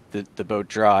keep the boat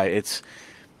dry. It's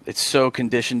so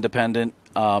condition dependent.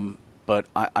 But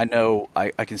I know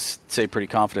I can say pretty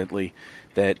confidently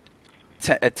that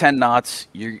at 10 knots,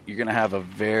 you're going to have a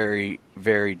very,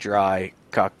 very dry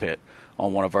cockpit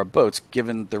on one of our boats,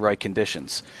 given the right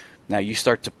conditions. Now, you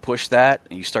start to push that,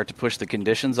 and you start to push the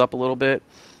conditions up a little bit,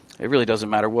 it really doesn't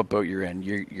matter what boat you're in.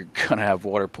 You're going to have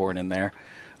water pouring in there.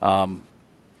 I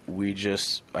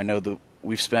know that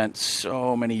we've spent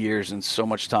so many years and so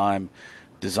much time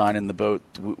designing the boat.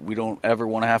 We don't ever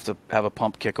want to have a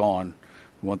pump kick on.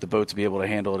 We want the boat to be able to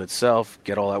handle it itself,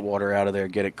 get all that water out of there,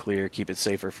 get it clear, keep it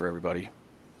safer for everybody.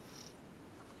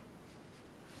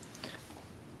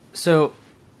 So,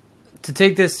 to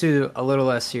take this to a little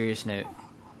less serious note,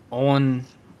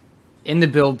 in the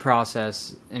build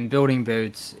process and building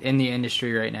boats in the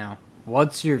industry right now,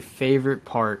 what's your favorite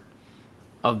part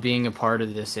of being a part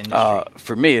of this industry?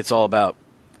 For me, it's all about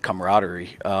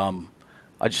camaraderie.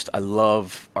 I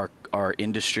love our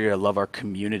industry. I love our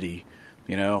community.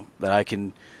 That I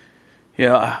can.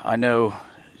 I know,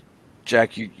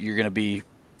 Jack, you're going to be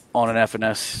on an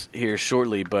F&S here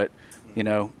shortly, but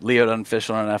Leo doesn't fish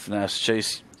on an F&S.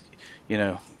 Chase,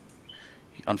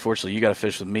 unfortunately, you got to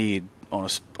fish with me on a.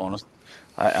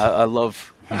 I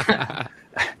love. I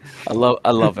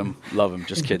love him.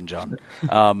 Just kidding, John.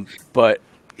 But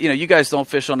you guys don't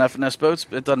fish on F&S boats.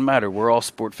 It doesn't matter. We're all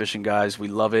sport fishing guys. We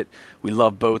love it. We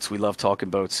love boats. We love talking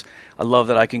boats. I love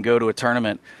that I can go to a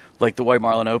tournament like the White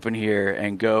Marlin Open here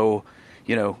and go,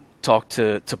 talk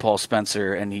to Paul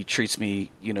Spencer, and he treats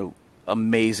me,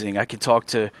 amazing. I can talk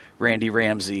to Randy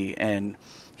Ramsey, and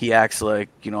he acts like,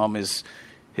 I'm his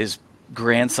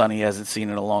grandson he hasn't seen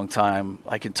in a long time.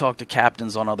 I can talk to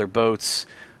captains on other boats.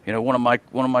 One of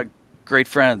my great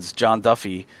friends, John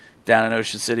Duffy, down in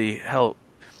Ocean City. Hell,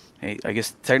 I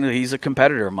guess technically he's a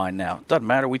competitor of mine now. Doesn't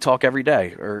matter. We talk every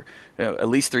day, or at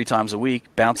least 3 times a week,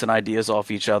 bouncing ideas off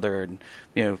each other,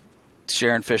 and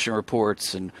sharing fishing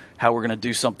reports and how we're going to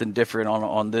do something different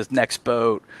on this next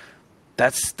boat.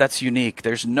 That's unique.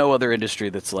 There's no other industry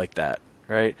that's like that,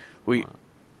 right?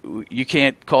 You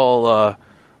can't call I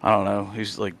don't know,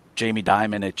 who's like Jamie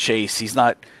Dimon at Chase. He's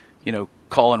not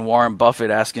calling Warren Buffett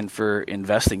asking for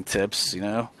investing tips.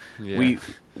 Yeah.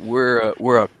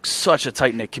 We're such a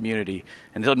tight knit community,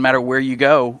 and it doesn't matter where you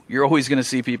go, you're always going to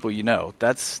see people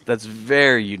That's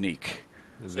very unique.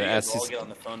 So you guys all get on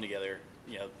the phone together,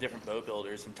 different boat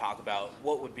builders, and talk about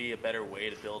what would be a better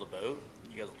way to build a boat.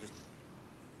 You guys will just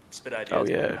spit ideas. Oh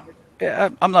yeah.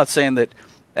 I'm not saying that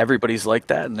everybody's like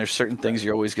that, and there's certain things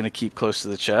you're always going to keep close to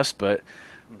the chest, but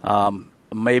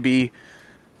maybe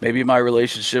my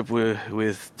relationship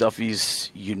with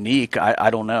Duffy's unique. I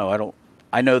don't know.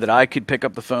 I know that I could pick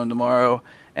up the phone tomorrow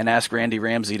and ask Randy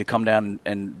Ramsey to come down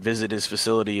and visit his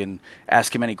facility and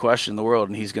ask him any question in the world,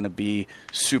 and he's going to be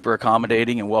super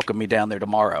accommodating and welcome me down there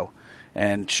tomorrow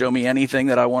and show me anything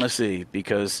that I want to see,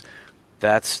 because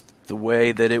that's the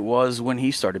way that it was when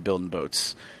he started building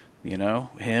boats.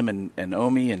 Him and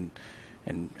Omi and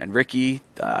Ricky,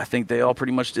 I think they all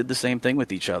pretty much did the same thing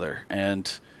with each other,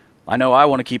 and I know I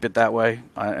want to keep it that way.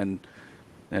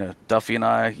 Duffy and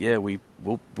I,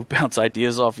 we'll bounce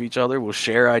ideas off each other. We'll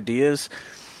share ideas.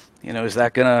 Is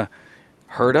that gonna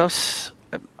hurt us?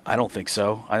 I don't think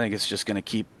so. I think it's just gonna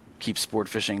keep sport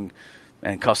fishing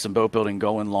and custom boat building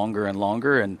going longer and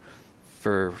longer. And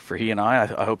for he and I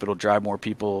hope it'll drive more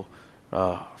people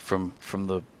from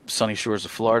the sunny shores of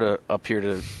Florida up here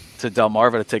to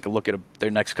Delmarva to take a look at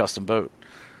their next custom boat.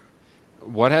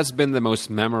 What has been the most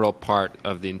memorable part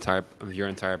of your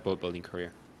entire boat building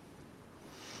career?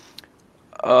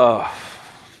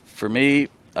 For me,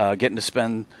 getting to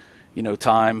spend,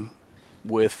 time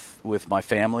with my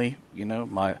family,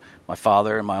 my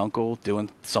father and my uncle, doing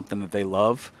something that they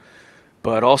love,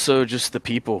 but also just the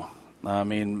people. I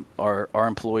mean, our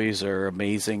employees are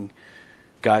amazing,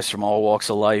 guys from all walks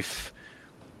of life.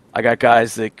 I got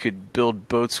guys that could build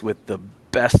boats with the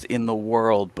best in the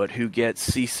world, but who get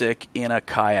seasick in a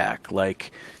kayak,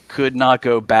 like could not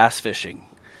go bass fishing.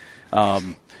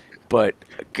 But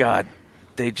God,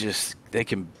 they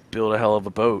can build a hell of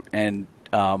a boat, and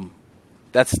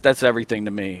that's everything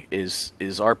to me.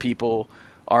 Is our people,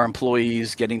 our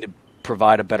employees, getting to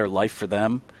provide a better life for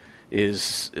them.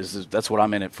 That's what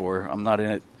I'm in it for. I'm not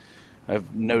in it. I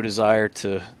have no desire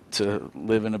to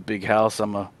live in a big house. I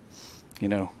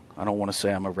don't want to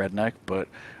say I'm a redneck, but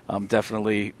I'm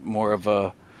definitely more of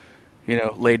a,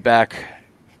 laid back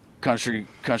country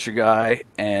guy.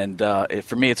 And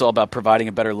for me, it's all about providing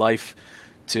a better life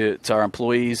to our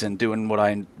employees and doing what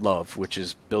I love, which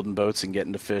is building boats and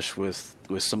getting to fish with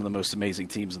some of the most amazing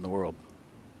teams in the world.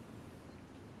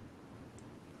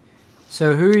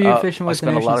 So who are you fishing with? I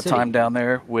spent a lot of time down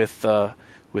there with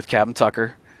Captain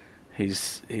Tucker.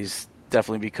 He's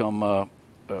definitely become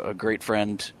a great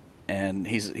friend, and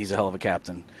he's a hell of a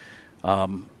captain.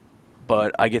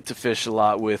 But I get to fish a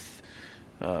lot with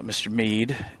Mr.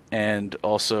 Mead, and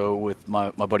also with my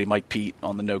buddy Mike Pete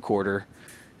on the no quarter.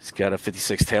 He's got a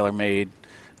 56 TaylorMade.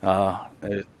 All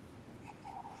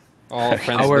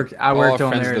friends. I worked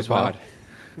on there as well.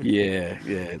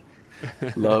 Yeah.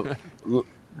 Love.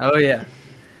 Oh yeah.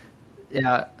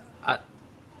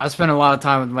 I spent a lot of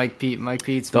time with Mike Pete. Mike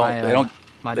Pete's They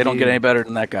my don't get any better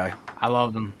than that guy. I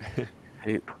love him.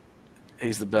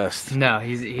 He's the best. No,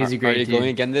 he's a great Are you dude. going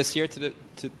again this year to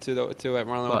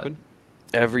Marlin Open?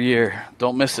 Every year.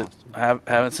 Don't miss it. I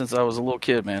haven't since I was a little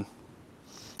kid, man.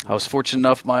 I was fortunate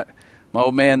enough. My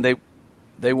old man,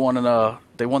 they won the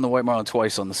White Marlin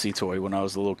twice on the Sea Toy when I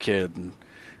was a little kid, and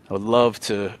I would love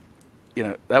to.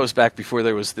 That was back before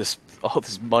there was all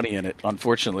this money in it,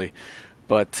 unfortunately.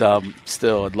 But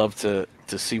still, I'd love to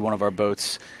see one of our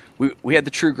boats. We had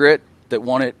the True Grit that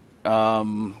won it.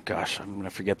 Gosh, I'm gonna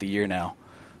forget the year now.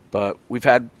 But we've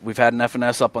had an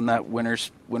F&S up on that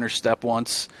winner's step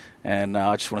once, and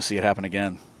I just want to see it happen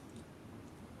again.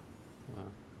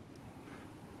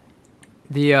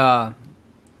 The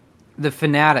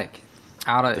Fanatic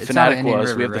The Fanatic we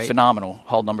have right? The Phenomenal,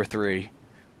 hull number 3.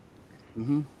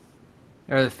 Mm-hmm.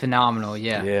 Or the Phenomenal,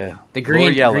 yeah. Yeah. The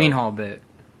green hull bit,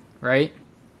 right?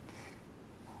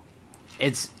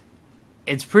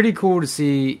 It's pretty cool to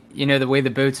see, the way the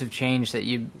boats have changed that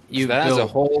you so that built. has a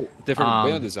whole different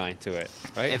wheel design to it,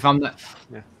 right? If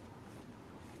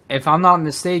I'm not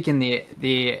mistaken,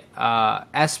 the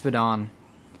Espadon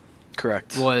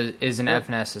correct is an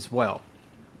F&S as well.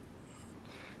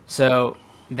 So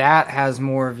that has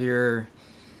more of your,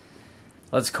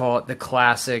 let's call it the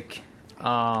classic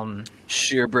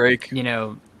shear brake,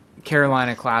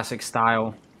 Carolina classic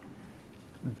style.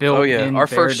 Built in our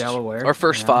Bear, first Delaware. Our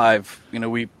first 5,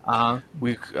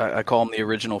 I call them the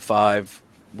original 5.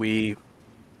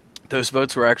 Those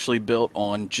boats were actually built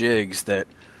on jigs that,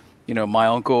 my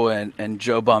uncle and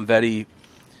Joe Bonvetti,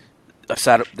 I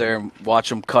sat up there and watched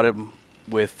them cut them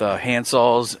with hand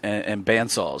saws and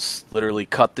band saws. Literally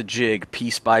cut the jig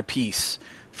piece by piece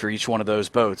for each one of those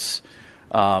boats,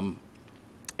 and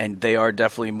they are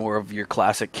definitely more of your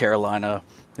classic Carolina.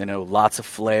 Lots of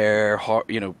flare,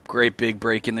 great big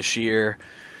break in the shear.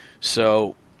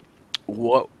 So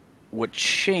what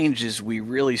changed is we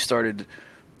really started,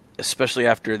 especially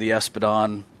after the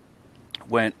Espadon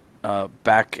went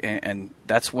back, and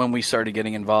that's when we started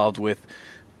getting involved with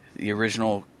the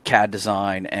original CAD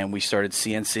design, and we started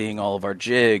CNCing all of our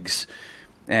jigs,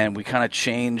 and we kind of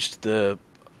changed the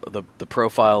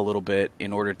profile a little bit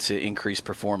in order to increase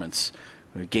performance.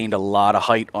 We gained a lot of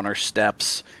height on our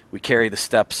steps. We carry the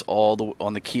steps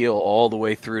on the keel all the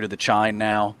way through to the chine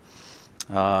now,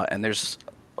 and there's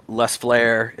less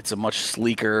flare. It's a much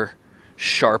sleeker,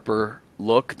 sharper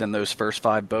look than those first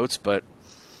 5 boats. But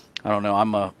I don't know.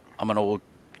 I'm an old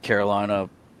Carolina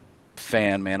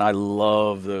fan, man. I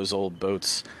love those old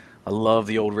boats. I love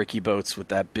the old Ricky boats with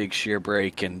that big shear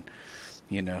brake and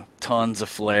tons of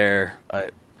flare.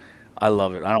 I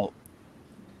love it.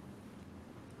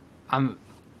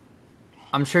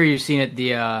 I'm sure you've seen it.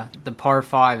 The par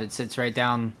 5. It sits right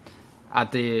down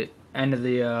at the end of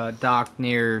the dock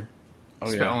near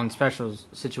on special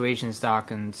situations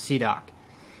dock and sea dock.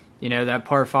 That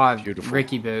par 5 beautiful.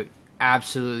 Ricky boat,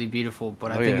 absolutely beautiful.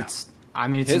 But I think it's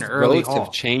his an early boats haul.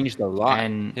 Have changed a lot,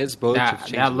 and his boats have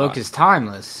changed that look a lot. is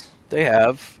timeless. They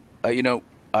have.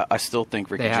 I still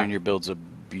think Ricky Jr. builds a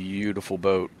beautiful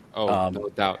boat. Oh, no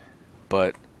doubt.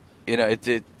 But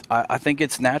I think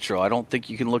it's natural. I don't think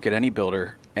you can look at any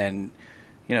builder and,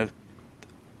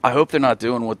 I hope they're not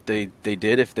doing what they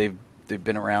did if they've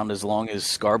been around as long as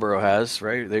Scarborough has,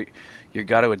 right? You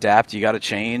got to adapt. You got to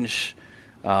change.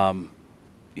 That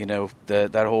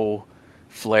whole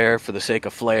flare for the sake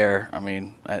of flare. I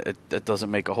mean, that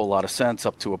doesn't make a whole lot of sense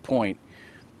up to a point.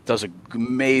 Does an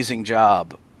amazing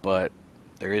job, but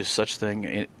there is such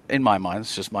thing in my mind.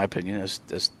 It's just my opinion as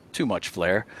too much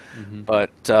flare. Mm-hmm.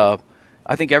 But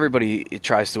I think everybody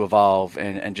tries to evolve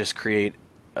and just create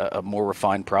a more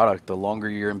refined product. The longer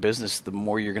you're in business, the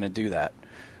more you're going to do that.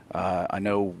 I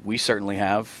know we certainly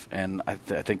have, and I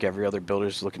think every other builder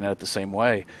is looking at it the same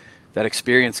way. That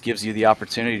experience gives you the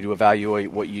opportunity to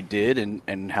evaluate what you did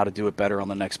and how to do it better on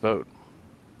the next boat.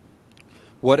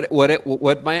 Let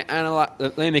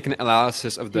me make an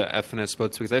analysis of the F&S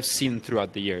boats because I've seen them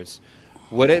throughout the years.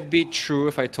 Would it be true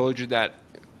if I told you that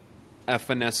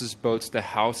F&S's boats, the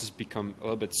house has become a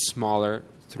little bit smaller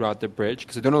throughout the bridge?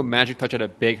 Because I don't know, Magic Touch had a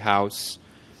big house.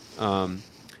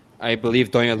 I believe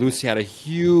Doña Lucy had a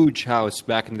huge house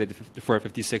back in the day for a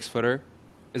 56-footer.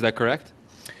 Is that correct?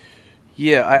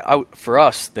 Yeah, for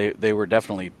us, they were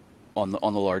definitely on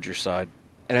the larger side.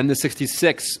 And then the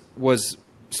 66 was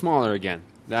smaller again.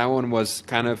 That one was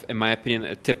kind of, in my opinion,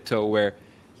 a tiptoe where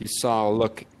you saw a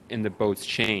look in the boats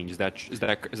change. Is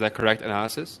that correct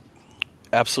analysis?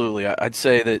 Absolutely. I'd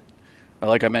say that,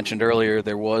 like I mentioned earlier,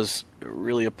 there was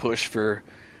really a push for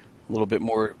a little bit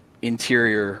more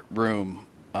interior room,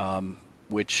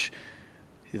 which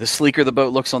the sleeker the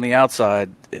boat looks on the outside,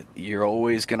 you're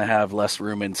always going to have less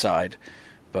room inside.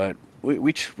 But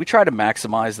we try to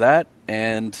maximize that,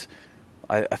 and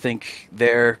I think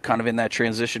they're kind of in that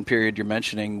transition period you're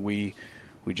mentioning. We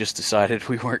we just decided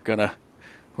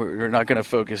we're not gonna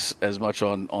focus as much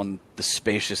on the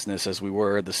spaciousness as we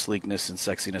were the sleekness and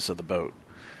sexiness of the boat.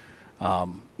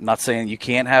 Not saying you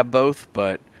can't have both,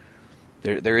 but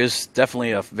there is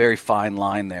definitely a very fine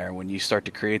line there when you start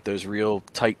to create those real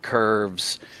tight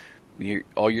curves.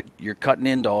 You're cutting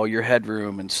into all your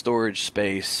headroom and storage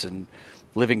space and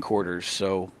living quarters.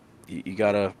 So you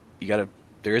gotta.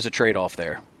 There is a trade-off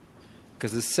there.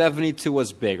 Because the 72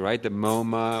 was big, right? The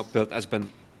MoMA built has been.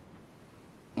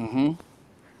 Mm-hmm.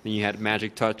 Then you had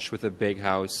Magic Touch with a big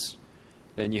house.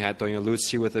 Then you had Doña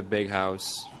Lucy with a big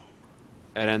house.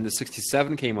 And then the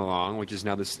 67 came along, which is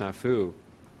now the Snafu.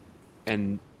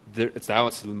 And that's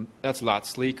a lot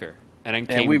sleeker. And then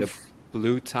came the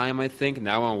Blue Time, I think. And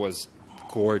that one was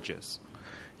gorgeous.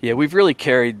 Yeah, we've really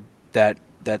carried that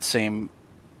same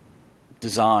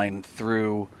design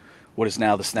through what is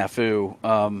now the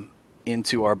Snafu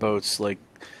into our boats, like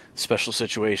Special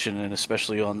Situation, and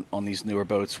especially on these newer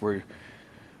boats where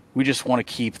we just want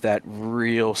to keep that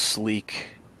real sleek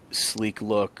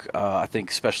look. I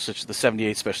think the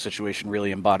 78 Special Situation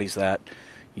really embodies that.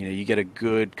 You get a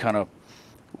good kind of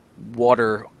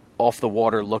off the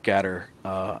water look at her.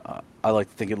 I like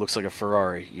to think it looks like a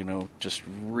Ferrari, just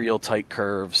real tight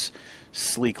curves,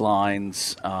 sleek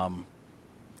lines, and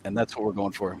that's what we're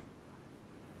going for.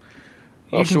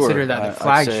 You consider that the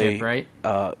flagship, right?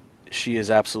 She is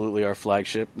absolutely our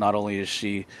flagship. Not only is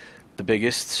she the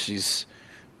biggest, she's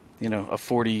a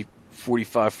 40,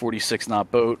 45, 46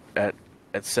 knot boat at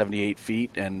 78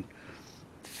 feet, and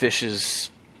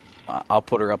fishes. I'll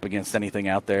put her up against anything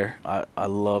out there. I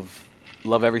love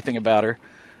everything about her.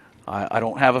 I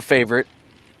don't have a favorite,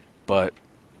 but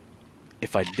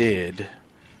if I did,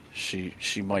 she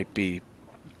might be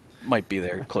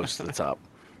there close to the top.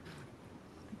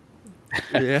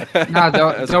 Yeah.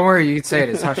 No, don't worry. You can say it.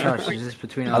 It's hush hush. It's just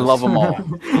between us. I love them all.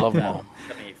 I love them all.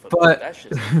 78 foot But- that's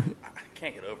just, I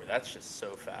can't get over. That's just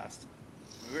so fast.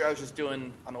 I was just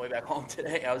doing on the way back home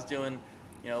today. I was doing,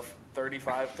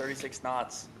 35, 36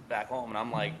 knots back home, and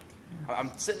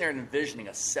I'm sitting there envisioning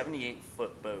a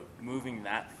 78-foot boat moving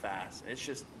that fast.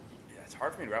 It's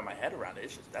hard for me to wrap my head around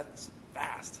it. That's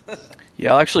fast.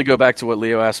 Yeah, I'll actually go back to what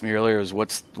Leo asked me earlier. Is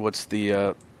what's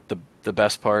the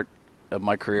best part of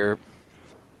my career,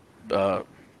 boat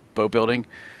building,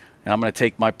 and I'm going to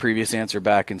take my previous answer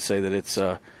back and say that it's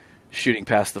shooting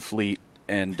past the fleet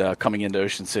and coming into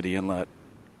Ocean City Inlet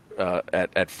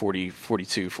at 40,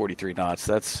 42, 43 knots.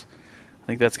 I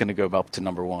think that's going to go up to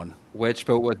number one. Which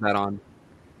boat was that on?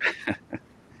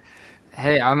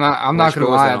 Hey, I'm not gonna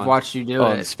boat was lie. that I've on? watched you do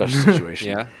Oh, it. the Special Situation.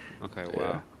 Yeah? Okay,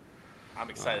 wow. I'm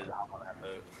excited to hop on that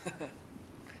boat.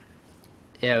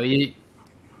 Yeah,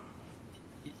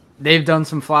 they've done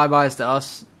some flybys to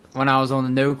us when I was on the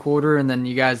no quarter, and then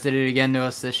you guys did it again to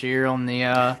us this year on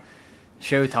the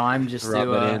Showtime just Rub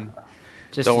it to in.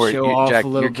 just to show off Jack, a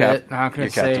little bit. How can I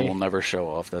your captain say? will never show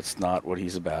off. That's not what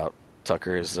he's about.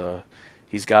 Tucker is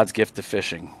he's God's gift to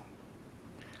fishing.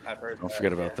 I've heard Don't that,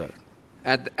 forget about yeah.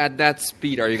 that. At that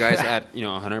speed, are you guys at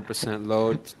 100%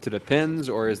 load to the pins,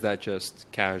 or is that just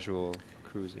casual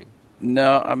cruising?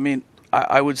 No, I mean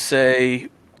I would say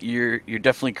you're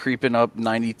definitely creeping up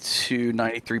 92,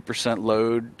 93%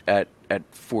 load at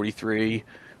 43,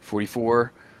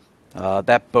 44.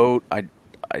 That boat,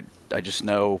 I just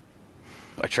know.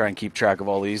 I try and keep track of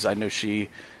all these. I know she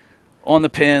on the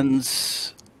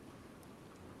pins.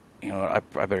 I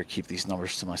better keep these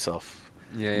numbers to myself.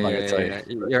 Yeah, I'm not yeah, gonna tell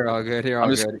yeah. You're all good. You're all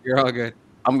I'm just- good. You're all good.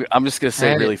 I'm just gonna say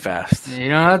Hey. really fast. You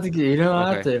don't have to. You don't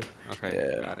have Okay. to. Okay,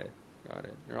 Yeah. got it.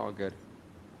 You're all good.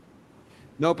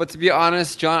 No, but to be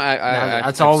honest, John,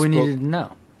 That's I've all we needed to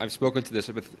know. I've spoken to this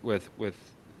with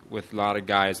a lot of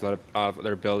guys, a lot of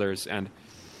other builders, and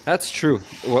that's true.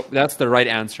 That's the right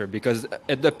answer because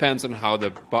it depends on how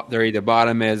the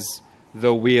bottom is,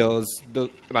 the wheels, the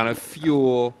amount of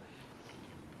fuel.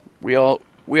 We all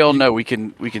know we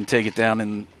can take it down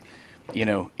in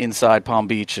inside Palm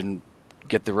Beach and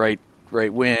get the right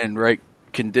wind, right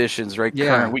conditions, right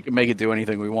Yeah. current. We can make it do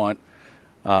anything we want.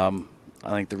 I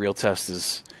think the real test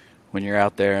is when you're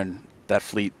out there and that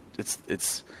fleet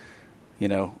it's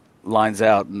lines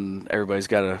out and everybody's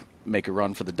got to make a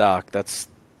run for the dock. That's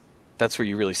where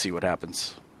you really see what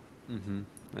happens.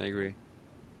 I agree.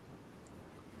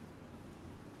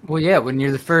 Well, yeah, when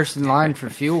you're the first in line for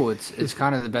fuel, it's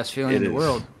kind of the best feeling in the is.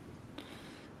 world.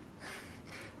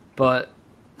 But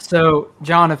so,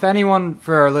 John, if anyone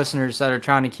for our listeners that are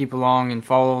trying to keep along and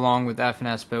follow along with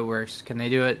F&S Boatworks, can they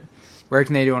do it? Where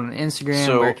can they do it on Instagram?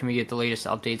 So- Where can we get the latest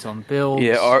updates on builds?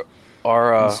 Yeah,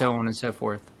 our and so on and so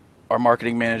forth. our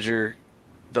marketing manager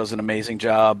does an amazing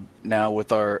job now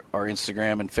with our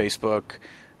Instagram and Facebook.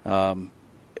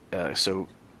 So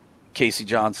Casey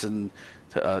Johnson,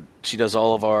 she does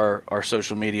all of our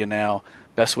social media now.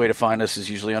 Best way to find us is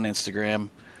usually on Instagram.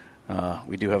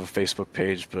 We do have a Facebook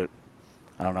page, but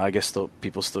I don't know. I guess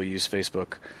people still use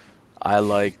Facebook. I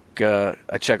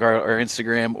check our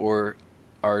Instagram or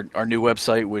our new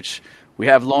website, which we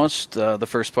have launched. The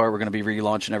first part, we're going to be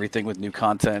relaunching everything with new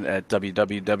content at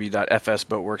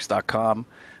www.fsboatworks.com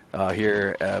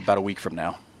here about a week from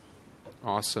now.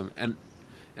 Awesome.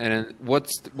 And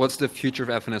what's the future of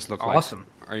F&S look like? Awesome.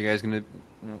 Are you guys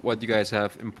what do you guys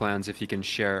have in plans, if you can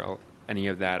share any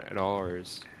of that at all, or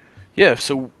is? Yeah,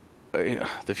 so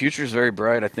the future is very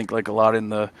bright. I think like a lot in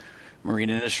the marine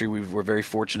industry, we're very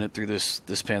fortunate through this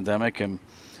pandemic, and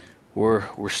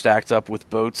we're stacked up with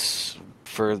boats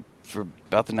for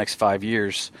about the next 5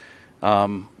 years.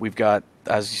 We've got,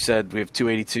 as you said, we have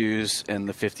 282s and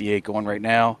the 58 going right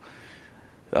now.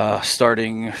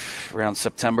 Starting around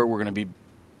September, we're going to be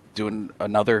doing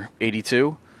another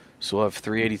 82. So we'll have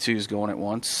 3 82s going at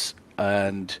once.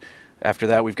 And after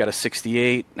that, we've got a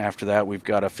 68. And after that, we've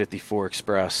got a 54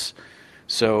 Express.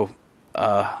 So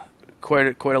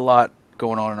quite a lot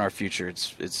going on in our future.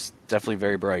 It's definitely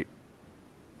very bright.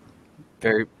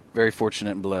 Very, very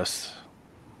fortunate and blessed.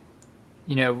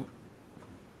 You know,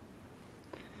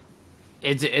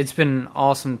 it's been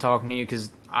awesome talking to you,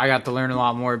 because I got to learn a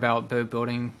lot more about boat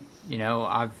building. You know,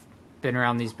 I've been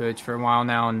around these boats for a while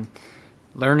now, and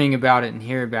learning about it and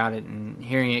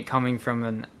hearing it coming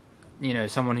from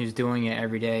someone who's doing it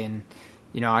every day. And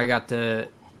I got to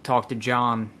talk to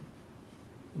John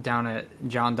down at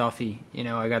John Duffy.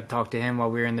 I got to talk to him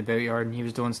while we were in the boatyard, and he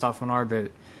was doing stuff on our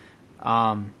boat.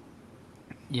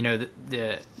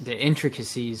 The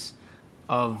intricacies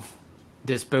of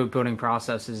this boat building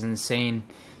process is insane,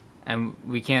 and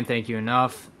we can't thank you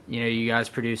enough. You guys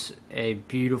produce a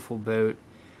beautiful boat.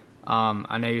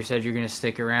 I know you said you're going to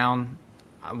stick around.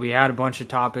 We had a bunch of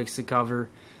topics to cover,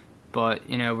 but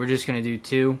we're just going to do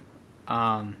 2,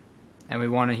 and we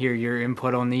want to hear your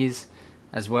input on these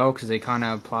as well, because they kind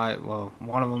of apply. Well,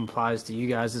 one of them applies to you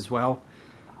guys as well,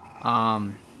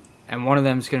 and one of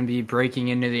them is going to be breaking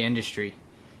into the industry.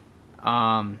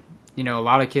 A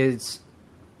lot of kids,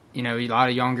 a lot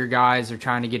of younger guys are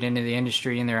trying to get into the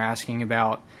industry, and they're asking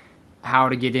about how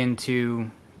to get into,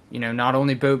 not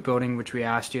only boat building, which we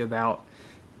asked you about,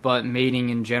 but mating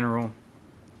in general.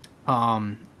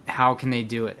 How can they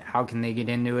do it? How can they get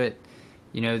into it?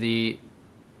 The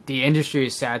industry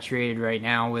is saturated right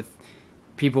now with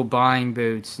people buying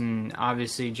boats, and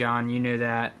obviously, John, you know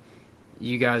that.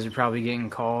 You guys are probably getting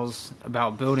calls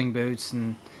about building boats,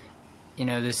 and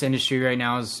this industry right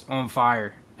now is on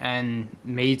fire, and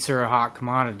mates are a hot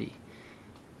commodity.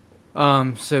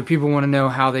 So people want to know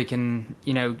how they can,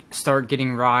 start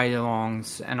getting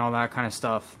ride-alongs and all that kind of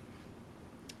stuff.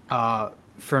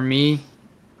 For me,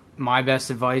 my best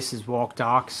advice is walk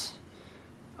docks.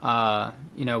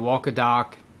 Walk a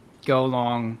dock, go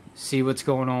along, see what's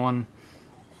going on,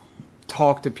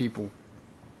 talk to people.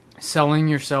 Selling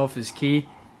yourself is key.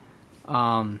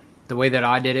 The way that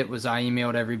I did it was I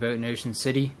emailed every boat in Ocean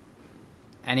City.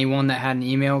 Anyone that had an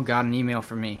email got an email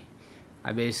from me.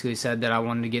 I basically said that I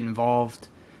wanted to get involved.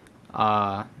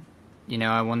 I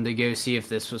wanted to go see if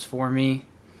this was for me.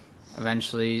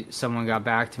 Eventually, someone got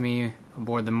back to me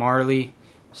aboard the Marley.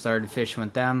 Started fishing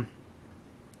with them.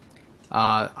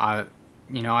 I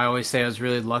always say I was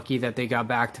really lucky that they got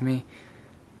back to me.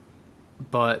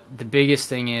 But the biggest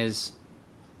thing is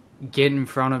get in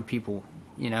front of people.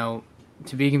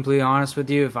 To be completely honest with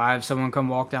you, if I have someone come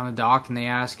walk down the dock and they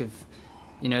ask if,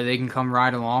 they can come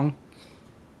ride along,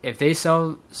 if they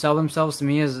sell themselves to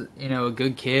me as, a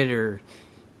good kid or,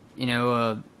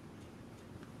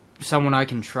 someone I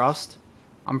can trust,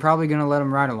 I'm probably going to let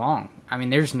them ride along. I mean,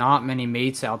 there's not many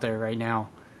mates out there right now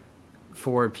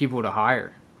for people to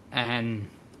hire. And,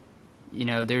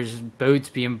 there's boats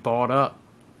being bought up.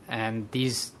 And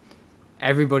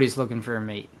everybody's looking for a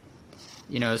mate,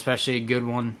 especially a good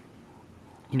one.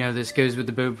 This goes with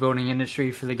the boat building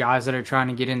industry for the guys that are trying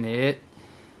to get into it.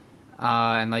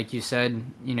 And like you said,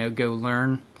 go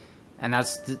learn. And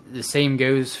that's the same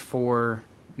goes for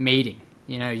mating.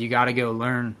 You got to go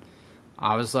learn.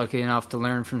 I was lucky enough to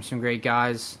learn from some great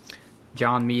guys.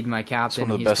 John Mead, my captain, he's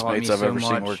one of the best mates I've ever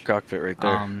seen work cockpit right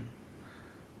there.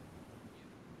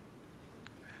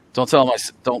 Don't tell him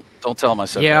I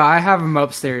said yeah, that. I have him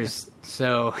upstairs,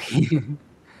 so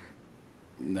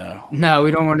No,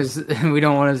 we don't want his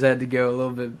head to go a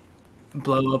little bit,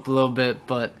 blow up a little bit,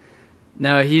 but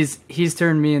no, he's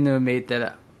turned me into a mate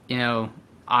that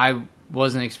I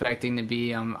wasn't expecting to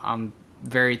be. I'm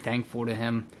very thankful to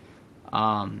him.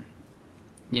 I'd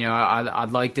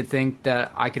like to think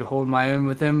that I could hold my own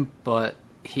with him, but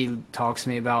he talks to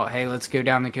me about, hey, let's go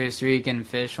down to Costa Rica and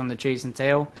fish on the Chase and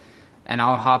Tail, and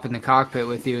I'll hop in the cockpit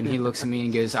with you, and he looks at me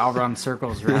and goes, I'll run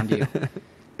circles around you.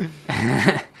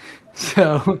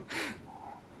 So,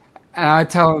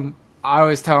 and I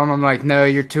always tell him, I'm like, no,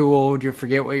 you're too old, you'll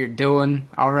forget what you're doing,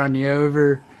 I'll run you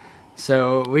over.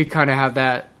 So we kind of have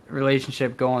that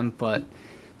relationship going. But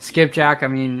Skipjack, I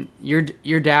mean,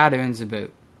 your dad owns a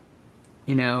boat.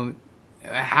 You know,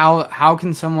 how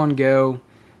can someone go,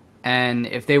 and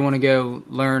if they want to go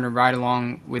learn or ride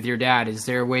along with your dad, is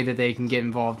there a way that they can get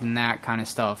involved in that kind of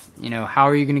stuff? You know, how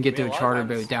are you going to get to a charter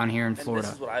boat down here in Florida?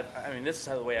 This is what this is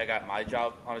how the way I got my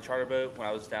job on a charter boat when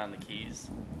I was down in the Keys.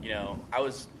 You know,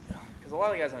 because a lot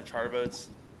of the guys on the charter boats,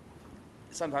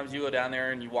 sometimes you go down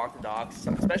there and you walk the docks,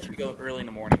 especially if you go early in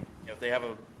the morning. You know, if they have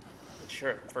a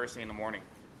trip first thing in the morning,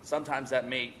 sometimes that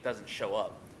mate doesn't show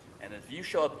up. And if you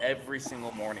show up every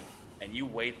single morning and you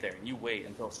wait there and you wait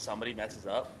until somebody messes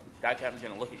up, that captain's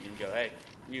going to look at you and go, hey,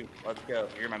 let's go.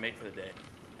 You're my mate for the day.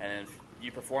 And if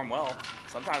you perform well,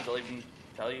 sometimes they'll even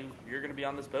tell you you're going to be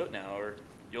on this boat now, or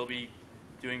you'll be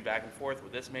doing back and forth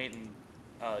with this mate and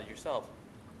yourself.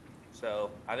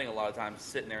 So I think a lot of times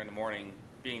sitting there in the morning,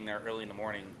 being there early in the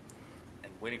morning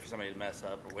and waiting for somebody to mess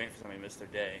up or waiting for somebody to miss their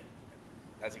day,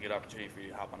 that's a good opportunity for you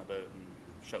to hop on a boat and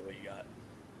show what you got.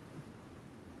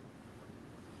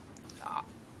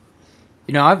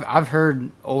 You know, I've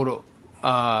heard old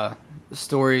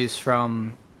stories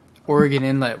from Oregon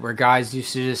Inlet where guys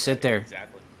used to just sit there.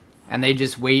 Exactly. And they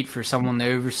just wait for someone to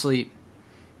oversleep,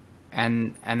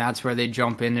 and that's where they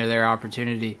jump into their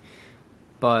opportunity.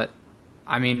 But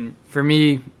I mean, for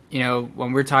me, you know,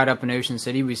 when we're tied up in Ocean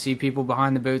City, we see people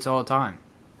behind the boats all the time.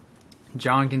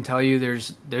 John can tell you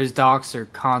those docks are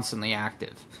constantly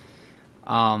active.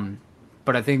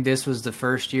 But I think this was the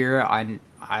first year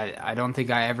I don't think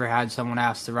I ever had someone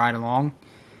ask to ride along.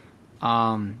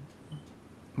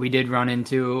 We did run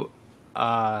into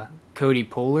Cody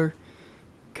Poehler.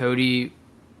 Cody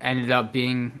ended up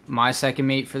being my second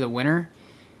mate for the winter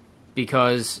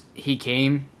because he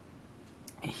came.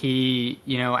 He,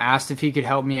 you know, asked if he could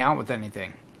help me out with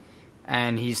anything.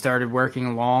 And he started working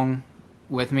along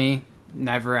with me.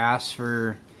 Never asked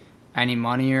for any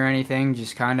money or anything.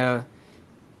 Just kind of,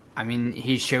 I mean,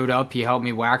 he showed up. He helped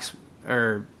me wax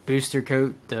or booster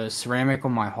coat the ceramic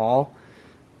on my hull.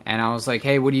 And I was like,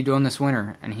 hey, what are you doing this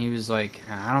winter? And he was like,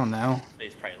 I don't know.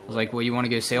 I was like, well, you want to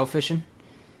go sail fishing?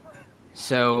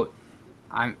 So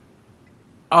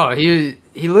he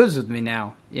lives with me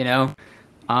now, you know?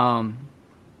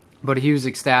 But he was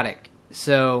ecstatic.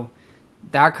 So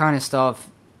that kind of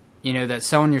stuff, you know, that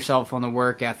selling yourself on the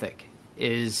work ethic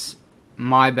is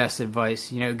my best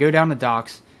advice. You know, go down the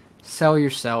docks, sell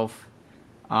yourself.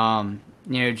 You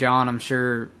know, John, I'm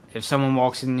sure if someone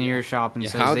walks into your shop and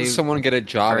says how does someone get a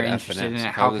job at F&S?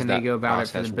 How can they go about it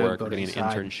for the boat getting an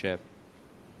internship?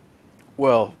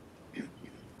 Well,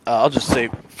 I'll just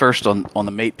say first on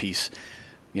the mate piece,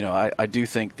 you know, I do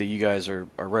think that you guys are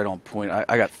right on point.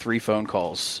 I got 3 phone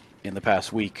calls in the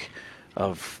past week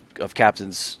of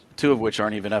captains, 2 of which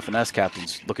aren't even F&S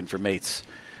captains, looking for mates.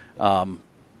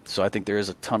 So I think there is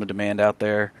a ton of demand out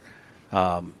there.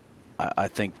 I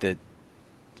think that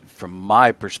from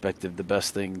my perspective, the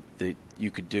best thing that you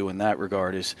could do in that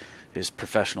regard is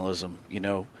professionalism. You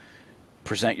know,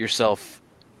 present yourself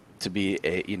to be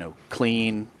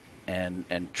clean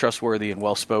and trustworthy and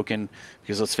well spoken.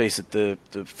 Because let's face it, the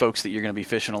folks that you're going to be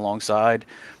fishing alongside,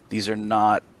 these are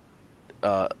not.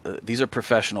 These are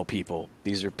professional people.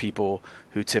 These are people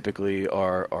who typically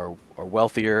are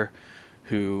wealthier,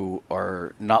 who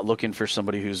are not looking for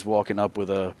somebody who's walking up with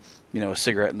a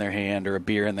cigarette in their hand or a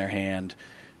beer in their hand.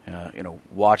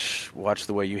 Watch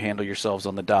the way you handle yourselves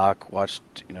on the dock.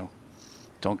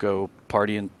 Don't go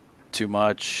partying too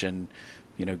much and,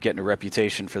 getting a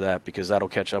reputation for that, because that'll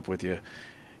catch up with you.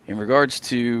 In regards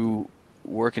to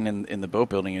working in the boat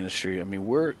building industry, I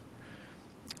mean,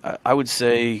 I would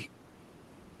say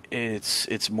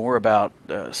it's more about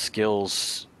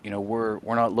skills. We're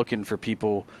not looking for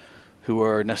people who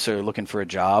are necessarily looking for a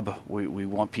job. We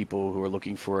want people who are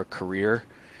looking for a career,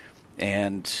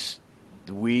 and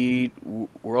we're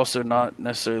also not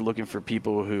necessarily looking for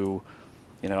people who,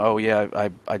 I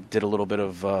did a little bit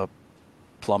of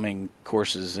plumbing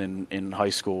courses in high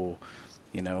school.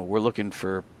 We're looking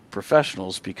for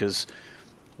professionals because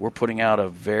we're putting out a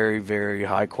very, very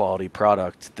high quality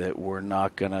product that we're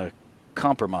not going to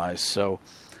compromise. So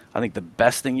I think the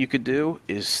best thing you could do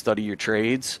is study your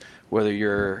trades, whether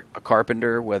you're a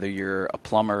carpenter, whether you're a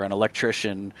plumber, an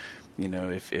electrician,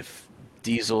 if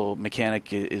diesel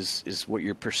mechanic is what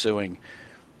you're pursuing,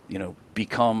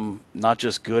 become not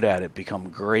just good at it, become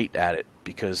great at it,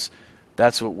 because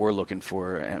That's what we're looking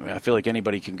for. And I feel like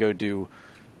anybody can go do,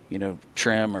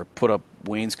 trim or put up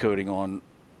wainscoting on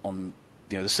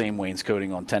the same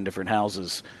wainscoting on 10 different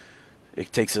houses.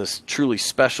 It takes a truly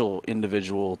special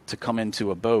individual to come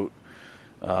into a boat,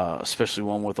 especially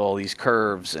one with all these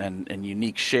curves and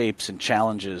unique shapes and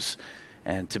challenges,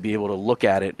 and to be able to look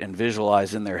at it and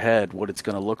visualize in their head what it's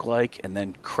going to look like and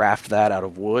then craft that out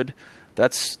of wood.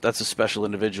 That's a special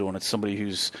individual, and it's somebody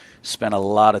who's spent a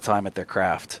lot of time at their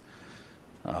craft.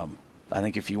 I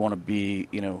think if you want to be,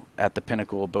 at the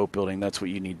pinnacle of boat building, that's what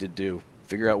you need to do.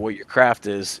 Figure out what your craft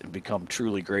is and become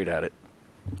truly great at it.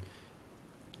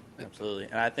 Absolutely.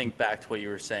 And I think back to what you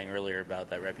were saying earlier about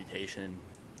that reputation,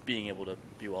 being able to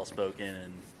be well-spoken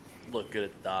and look good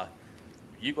at the dock.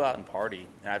 You go out and party,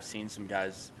 and I've seen some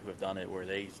guys who have done it where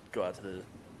they go out to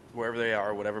wherever they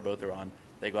are, whatever boat they're on,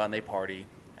 they go out and they party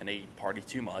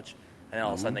too much, and then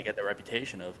all of a sudden they get the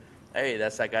reputation of, hey,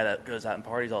 that's that guy that goes out and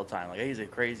parties all the time. Like, hey, he's a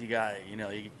crazy guy.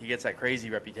 He gets that crazy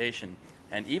reputation.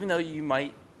 And even though you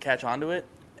might catch on to it,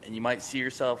 and you might see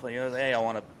yourself like, hey, I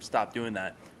want to stop doing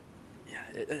that.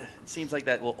 Yeah, it seems like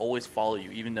that will always follow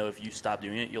you. Even though if you stop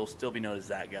doing it, you'll still be known as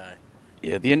that guy.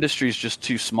 Yeah, the industry is just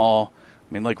too small.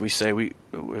 I mean, like we say,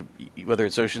 whether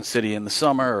it's Ocean City in the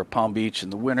summer or Palm Beach in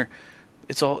the winter,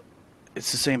 it's the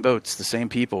same boats, the same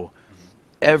people. Mm-hmm.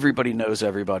 Everybody knows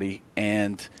everybody,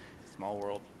 and small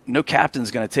world. No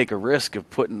captain's going to take a risk of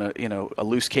putting a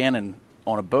loose cannon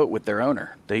on a boat with their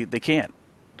owner. They can't.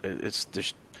 There's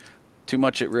too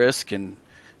much at risk, and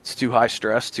it's too high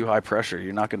stress, too high pressure.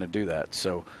 You're not going to do that.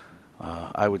 So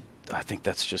I think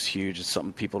that's just huge. It's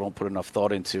something people don't put enough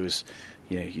thought into. Is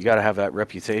you got to have that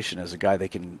reputation as a guy they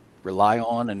can rely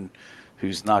on and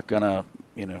who's not going to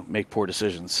make poor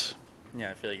decisions. Yeah,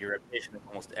 I feel like your reputation is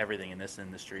almost everything in this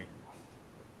industry.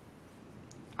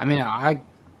 I mean,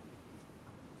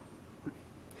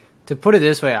 to put it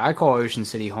this way, I call Ocean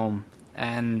City home.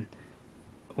 And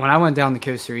when I went down to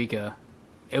Costa Rica,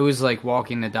 it was like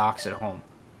walking the docks at home.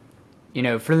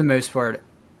 For the most part,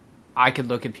 I could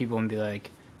look at people and be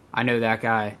like, I know that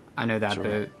guy. I know that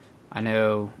boat. I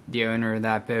know the owner of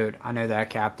that boat. I know that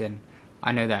captain.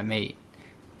 I know that mate.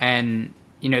 And,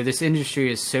 this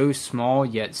industry is so small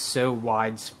yet so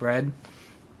widespread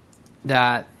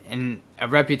that a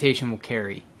reputation will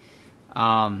carry.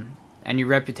 And your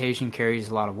reputation carries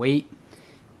a lot of weight.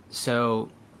 So,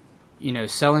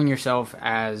 selling yourself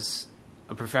as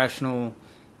a professional,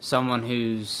 someone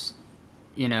who's,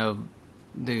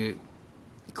 the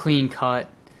clean cut,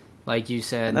 like you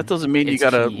said. And that doesn't mean you got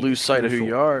to lose sight of who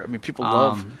you are. I mean, people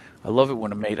I love it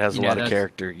when a mate has a lot of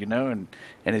character, and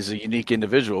is a unique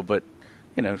individual, but,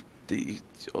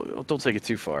 don't take it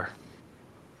too far.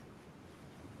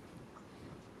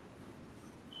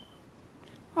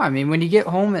 I mean, when you get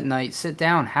home at night, sit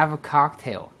down, have a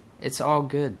cocktail. It's all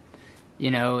good.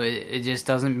 It just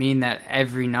doesn't mean that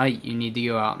every night you need to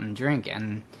go out and drink.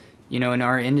 And, in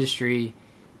our industry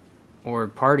or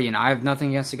party, and I have nothing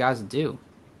against the guys that do.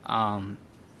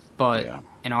 But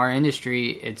in our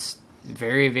industry, it's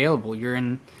very available. You're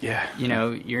in,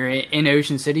 you're in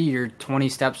Ocean City, you're 20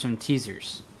 steps from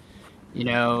Teasers.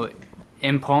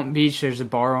 In Palm Beach, there's a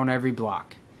bar on every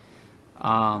block.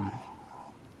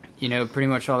 Pretty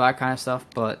much all that kind of stuff.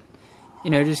 But,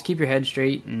 just keep your head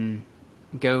straight and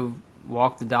go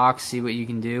walk the docks, see what you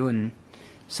can do, and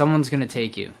someone's going to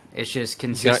take you. It's just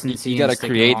consistency. You got to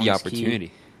create the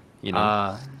opportunity. You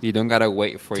don't got to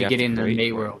wait for to get in the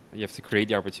mate world. You have to create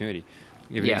the opportunity.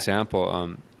 I'll give you an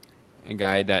example. A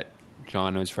guy that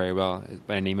John knows very well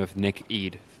by the name of Nick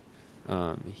Eade.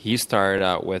 He started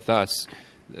out with us.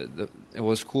 It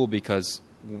was cool because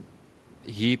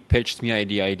he pitched me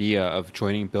the idea of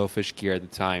joining Billfish Gear at the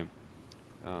time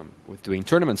with doing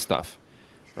tournament stuff,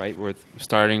 right? We're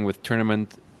starting with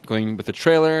going with a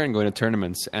trailer and going to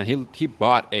tournaments. And he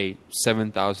bought a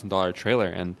 $7,000 trailer,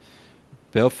 and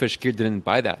Billfish Gear didn't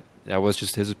buy that. That was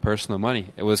just his personal money.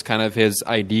 It was kind of his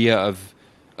idea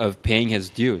of paying his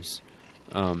dues.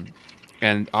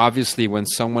 And obviously, when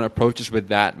someone approaches with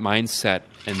that mindset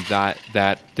and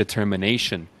that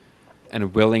determination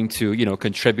and willing to,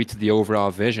 contribute to the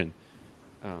overall vision,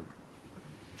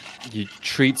 you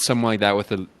treat someone like that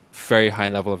with a very high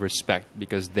level of respect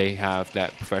because they have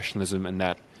that professionalism and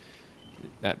that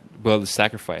will to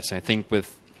sacrifice. And I think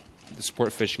with the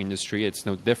sport fishing industry, it's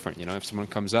no different. If someone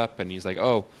comes up and he's like,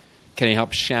 "Oh, can you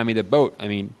help chamois the boat?" I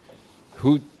mean,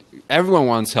 everyone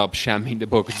wants help chamois the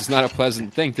boat because it's not a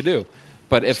pleasant thing to do.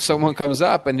 But if someone comes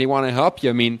up and they want to help you,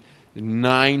 I mean,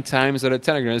 9 times out of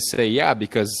 10 are going to say yeah,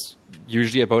 because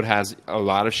usually a boat has a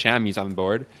lot of chamois on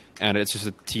board, and it's just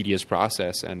a tedious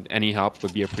process, and any help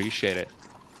would be appreciated.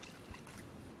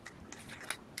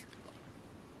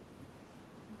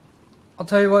 I'll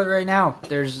tell you what. Right now,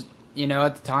 there's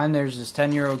at the time there's this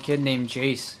 10-year-old kid named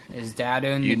Jace. His dad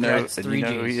owned the Gretz 3Gs. You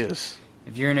know who he is.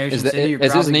 If you're in Ocean City, you're is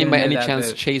his probably name by gonna any know that chance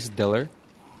boat. Chase Diller?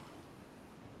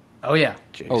 Oh yeah,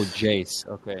 Jace. Oh, Jace.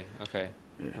 Okay.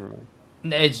 Yeah. Never mind.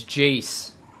 it's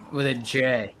Jace with a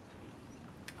J.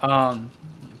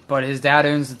 But his dad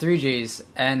owns the 3Js,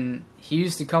 and he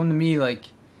used to come to me like,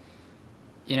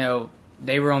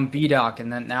 they were on B dock,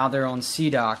 and then now they're on C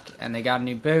dock, and they got a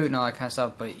new boat and all that kind of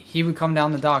stuff. But he would come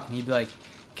down the dock, and he'd be like,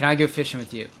 "Can I go fishing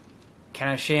with you? Can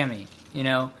I chamois?"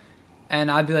 And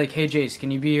I'd be like, "Hey, Jace,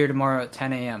 can you be here tomorrow at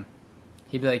 10 a.m.?"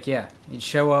 He'd be like, "Yeah." He'd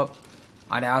show up.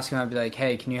 I'd ask him. I'd be like,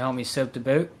 "Hey, can you help me soap the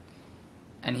boat?"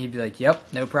 And he'd be like,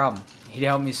 "Yep, no problem." He'd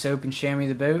help me soap and chamois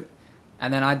the boat,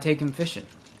 and then I'd take him fishing.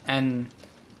 And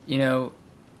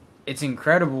it's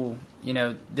incredible.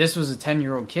 This was a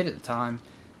 10-year-old kid at the time.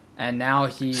 And now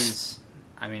he's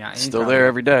Still there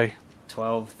every day.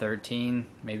 12, 13,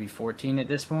 maybe 14 at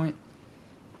this point.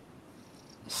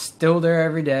 Still there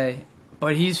every day.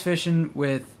 But he's fishing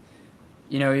with,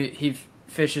 he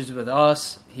fishes with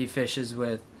us. He fishes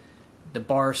with the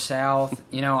Bar South.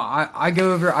 I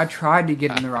go over, I tried to get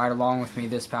him to ride along with me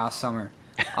this past summer.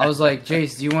 I was like,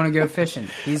 "Jace, do you want to go fishing?"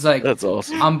 He's like, That's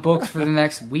awesome. "I'm booked for the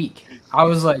next week." I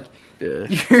was like, Yeah.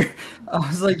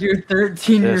 You're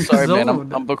 13 years Sorry, old.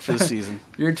 man. I'm booked for the season.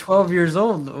 You're 12 years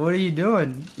old. What are you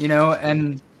doing?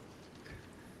 And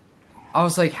I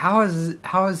was like, how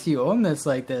is he on this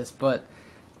like this? But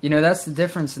that's the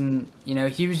difference. And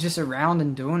he was just around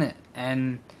and doing it.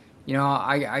 And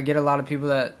I get a lot of people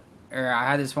that, or I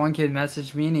had this one kid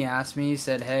message me and he asked me. He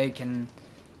said, "Hey, can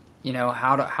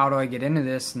how do I get into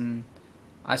this?" And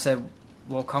I said,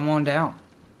 "Well, come on down."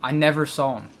 I never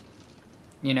saw him.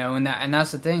 And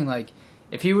that's the thing. Like,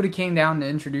 if he would have came down to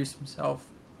introduce himself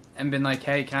and been like,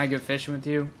 "Hey, can I go fishing with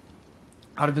you?"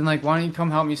 I'd have been like, "Why don't you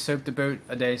come help me soak the boat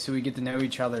a day so we get to know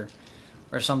each other,"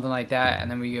 or something like that,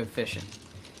 and then we go fishing,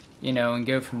 and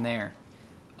go from there.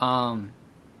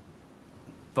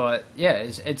 But yeah,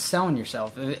 it's selling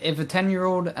yourself. If a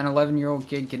 10-year-old and 11-year-old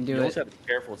kid can do You it, also have to be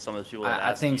careful with some of those people.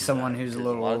 I think someone who's a because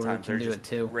little lot of older times can they're do just it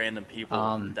too. Random people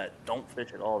that don't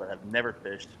fish at all, that have never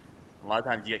fished. A lot of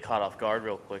times you get caught off guard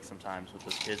real quick sometimes with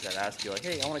those kids that ask you like,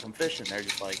 "Hey, I want to come fishing." They're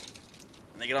just like,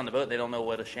 when they get on the boat, they don't know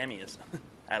what a chamois is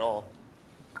at all.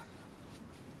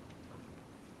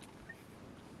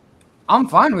 I'm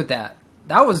fine with that.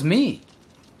 That was me.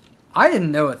 I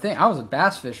didn't know a thing. I was a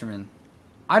bass fisherman.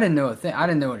 I didn't know a thing. I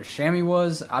didn't know what a chamois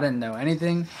was. I didn't know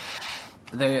anything.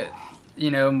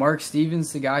 Mark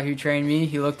Stevens, the guy who trained me,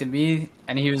 he looked at me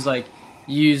and he was like,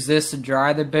 "You use this to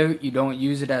dry the boat. You don't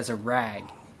use it as a rag."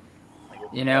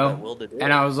 And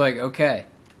I was like, "Okay."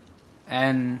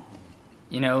 And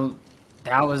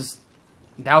that was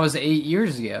 8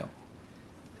 years ago.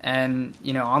 And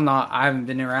I haven't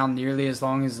been around nearly as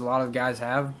long as a lot of guys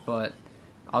have, but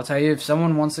I'll tell you, if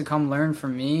someone wants to come learn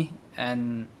from me,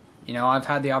 and I've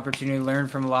had the opportunity to learn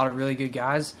from a lot of really good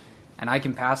guys, and I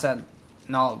can pass that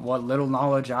what little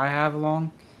knowledge I have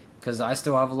along, because I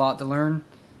still have a lot to learn,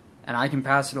 and I can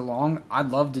pass it along,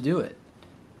 I'd love to do it.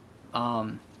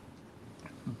 John,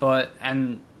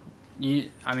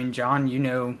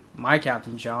 my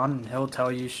captain John, and he'll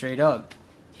tell you straight up,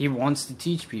 he wants to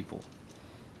teach people.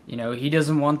 He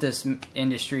doesn't want this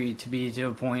industry to be to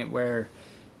a point where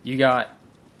you got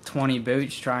 20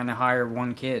 boats trying to hire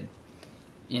one kid.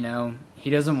 He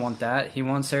doesn't want that. He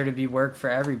wants there to be work for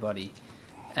everybody.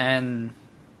 And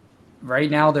right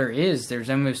now there's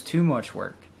almost too much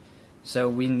work. So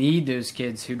we need those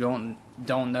kids who don't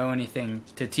know anything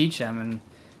to teach them. And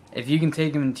if you can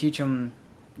take them and teach them,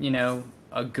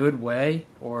 a good way,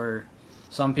 or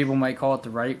some people might call it the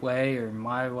right way or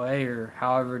my way or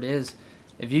however it is,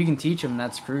 if you can teach them,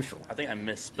 that's crucial. I think I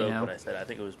misspoke what I said. I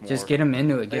think it was more... Just get them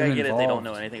into it. Get them involved. They don't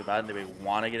know anything about it. They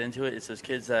want to get into it. It's those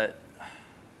kids that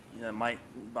might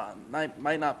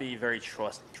not be very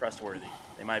trustworthy.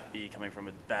 They might be coming from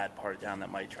a bad part of town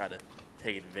that might try to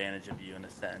take advantage of you in a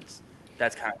sense.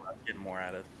 That's kind of what I'm getting more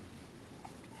out of.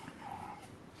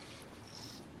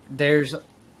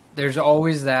 There's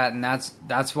always that, and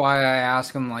that's why I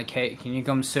ask them, like, "Hey, can you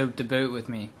come soap the boat with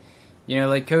me?"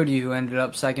 Like Cody, who ended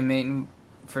up second mating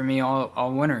for me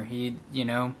all winter. He,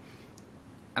 and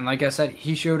like I said,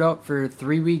 he showed up for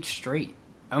 3 weeks straight,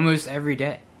 almost every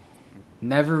day.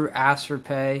 Never asked for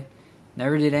pay,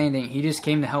 never did anything. He just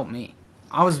came to help me.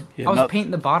 I was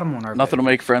painting the bottom on our Nothing boat. to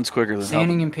make friends quicker than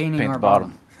sanding and painting paint our the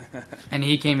bottom. And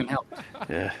he came and helped.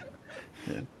 Yeah.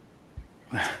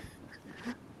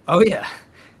 Oh yeah,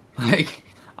 like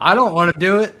I don't want to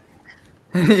do it.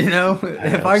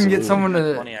 If I can get someone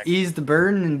to ease the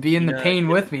burden and be in the pain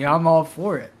with me, I'm all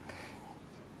for it.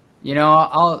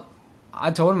 I'll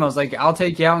I told him, I was like, I'll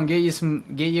take you out and get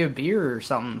you a beer or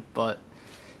something. But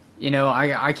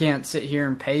I can't sit here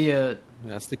and pay you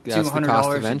That's the $200 cost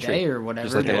of a entry. day or whatever.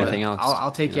 Just like anything else.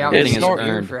 I'll take you know, out and anything get is you a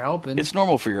beer earned. for helping. It's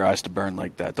normal for your eyes to burn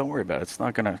like that. Don't worry about it. It's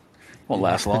not gonna won't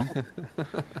last long.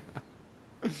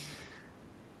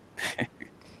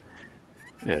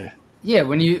 Yeah. Yeah,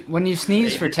 when you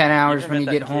sneeze for 10 hours when you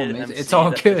get home, it's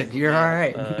all good. You're all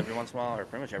right. Every once in a while, or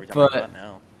pretty much every time But- I go out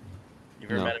now.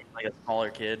 You've ever No. met like a smaller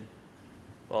kid?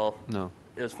 Well, No.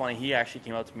 it was funny. He actually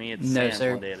came up to me at the No, Sands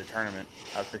sir. one day at a tournament.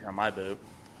 I was fishing on my boat,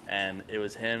 and it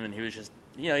was him, and he was just,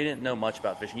 he didn't know much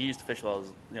about fishing. He used to fish with all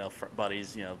his,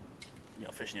 buddies,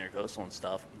 fishing intercoastal and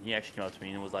stuff. And he actually came up to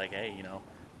me and was like, hey,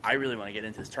 I really want to get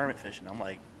into this tournament fishing. I'm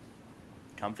like,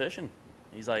 come fishing.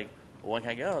 He's like, well, when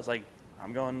can I go? I was like,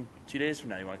 I'm going 2 days from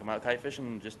now. You want to come out kite fishing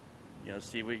and just,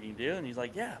 see what you can do? And he's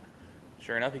like, yeah.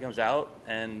 Sure enough, he comes out,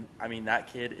 and, that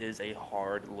kid is a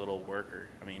hard little worker.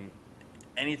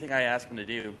 Anything I ask him to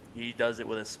do, he does it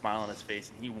with a smile on his face,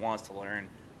 and he wants to learn.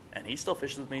 And he still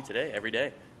fishes with me today, every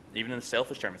day. Even in the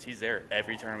sailfish tournaments, he's there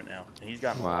every tournament now. And he's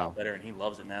gotten a lot better, and he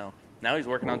loves it now. Now he's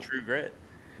working on True Grit.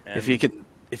 And If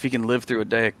he can live through a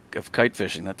day of kite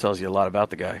fishing, that tells you a lot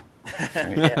about the guy.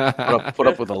 Put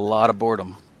up with a lot of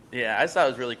boredom. Yeah, I just thought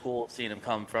it was really cool seeing him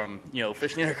come from,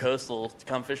 fishing intercoastal to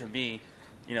come fish with me,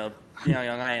 being how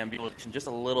young I am, be able to just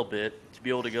a little bit, to be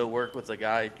able to go work with a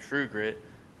guy, True Grit,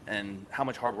 and how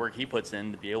much hard work he puts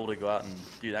in to be able to go out and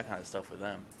do that kind of stuff with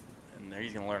them. And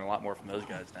he's going to learn a lot more from those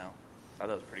guys now. I thought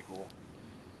that was pretty cool.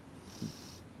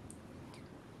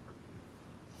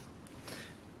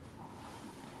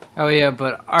 Oh yeah,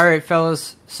 but all right,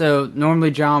 fellas. So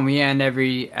normally, John, we end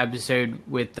every episode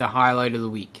with the highlight of the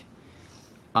week.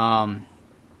 So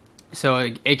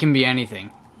it can be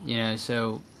anything,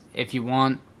 So if you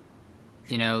want,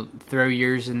 throw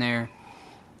yours in there.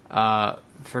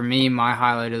 For me, my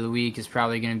highlight of the week is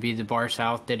probably going to be the Bar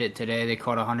South did it today. They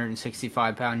caught a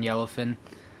 165-pound yellowfin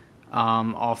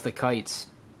off the kites.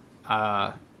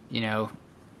 Down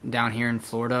here in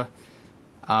Florida.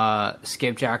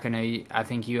 Skipjack, I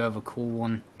think you have a cool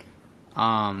one.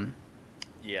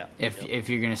 Yeah. If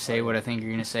you're gonna say what I think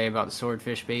you're gonna say about the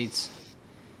swordfish baits,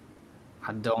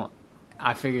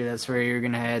 I figure that's where you're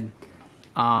gonna head.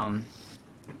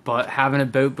 But having a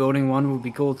boat building one would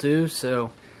be cool too.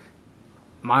 So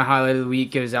my highlight of the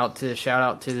week goes out to shout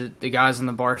out to the guys on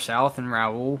the Bar South and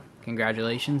Raul.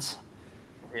 Congratulations.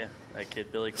 Yeah, that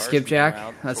kid Billy Carson. Skipjack, came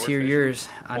out, let's sword hear fishing. yours.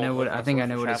 I think I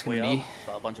know what it's Halfway gonna be. up,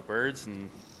 saw a bunch of birds, and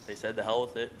they said the hell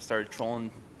with it. Started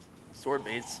trolling sword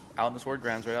baits out in the sword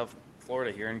grounds right out of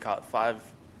Florida here, and caught 5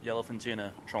 yellowfin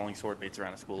tuna trolling sword baits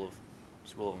around a school of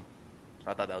them. So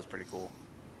I thought that was pretty cool.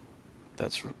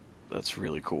 That's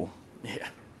really cool. Yeah,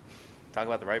 talk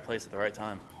about the right place at the right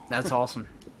time. That's awesome.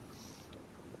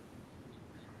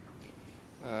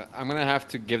 I'm going to have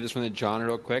to give this one to John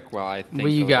real quick while I think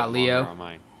What you a got, little Leo? longer on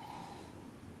mine.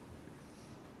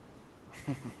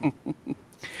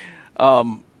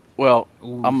 Well,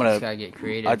 Ooh, I'm just gotta get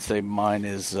creative. I'd say mine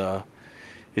is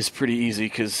pretty easy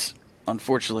because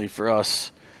unfortunately for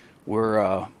us,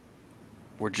 we're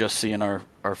just seeing our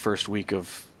first week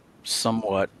of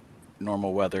somewhat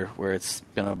normal weather where it's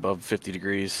been above 50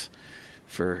 degrees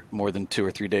for more than 2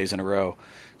 or 3 days in a row.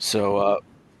 So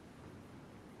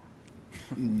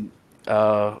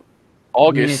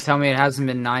August. You mean to tell me it hasn't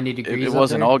been 90 degrees? It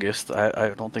wasn't August.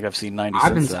 I don't think I've seen 90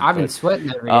 since then. I've been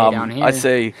sweating every day down here. I'd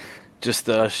say just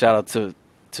shout out to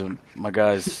my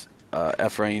guys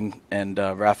Ephraim and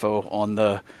Raffo on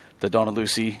the Donna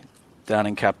Lucy down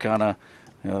in Cap Cana.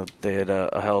 They had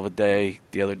a hell of a day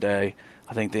the other day.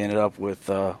 I think they ended up with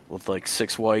like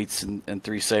 6 whites and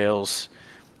 3 sails.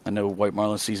 I know white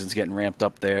marlin season's getting ramped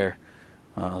up there.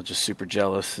 Just super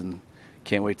jealous and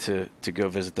can't wait to go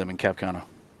visit them in Cap Cana.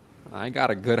 I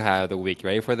got a good high of the week.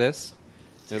 Ready for this?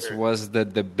 This was the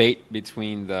debate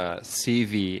between the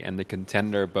CV and the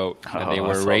contender boat that they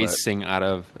were racing out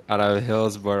of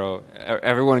Hillsboro.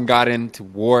 Everyone got into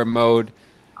war mode.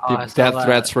 Death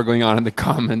threats were going on in the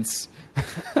comments.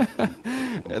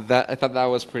 I thought that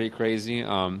was pretty crazy.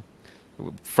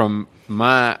 From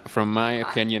my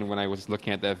opinion, when I was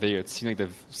looking at that video, it seemed like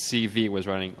the CV was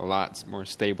running a lot more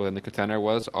stable than the contender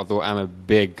was. Although I'm a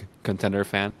big contender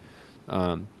fan,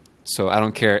 so I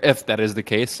don't care if that is the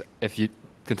case. If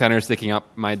contender is sticking up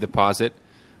my deposit,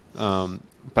 but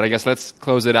I guess let's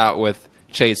close it out with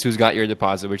Chase. Who's got your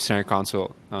deposit? Which center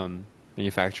console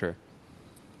manufacturer?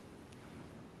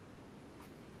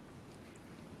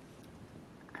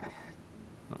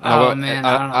 Man,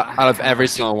 out of every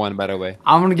single one, by the way.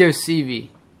 I'm gonna go CV.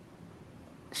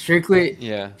 Strictly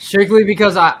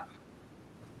because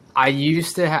I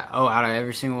used to have. Out of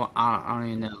every single one, I don't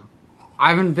even know. I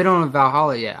haven't been on a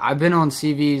Valhalla yet. I've been on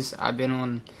CVs. I've been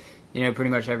on, pretty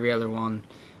much every other one,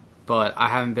 but I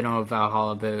haven't been on a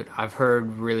Valhalla boat. I've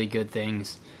heard really good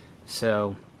things,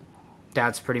 so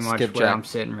that's pretty much where I'm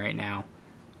sitting right now.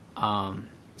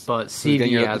 But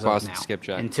CV as of now,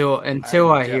 Skipjack.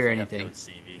 until I hear anything.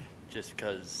 CV, just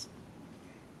because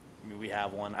we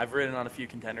have one. I've ridden on a few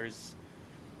contenders.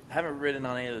 I haven't ridden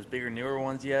on any of those bigger, newer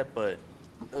ones yet, but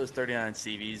those 39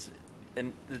 CVs.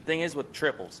 And the thing is with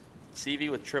triples, CV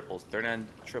with triples, 39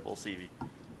 triple CV.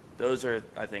 Those are,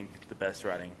 I think, the best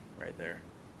riding right there.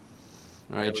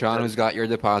 All right, John, who's got your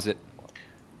deposit?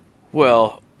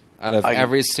 Well, out of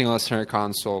every single center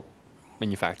console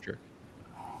manufacturer.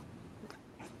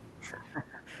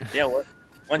 Yeah,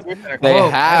 when's your center They console?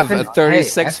 have a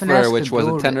 36 F&S footer, which was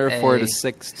a tender for the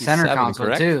 67, center console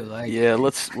correct? too. Like, yeah,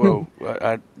 let's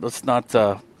not.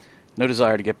 No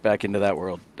desire to get back into that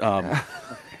world.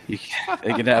 They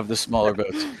can have the smaller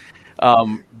boats.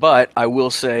 But I will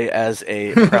say, as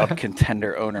a proud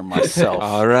contender owner myself,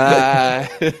 all right,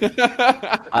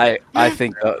 I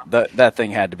think that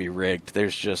thing had to be rigged.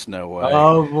 There's just no way.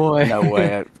 Oh boy, no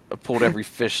way. I pulled every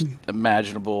fish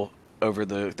imaginable over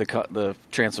the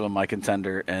transom of my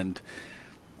contender, and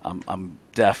I'm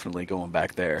definitely going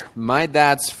back there. my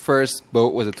dad's first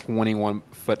boat was a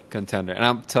 21-foot contender, and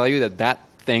I'll tell you that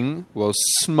thing will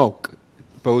smoke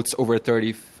boats over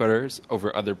 30 footers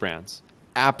over other brands.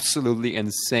 Absolutely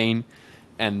insane,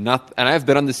 and I've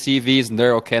been on the CVs, and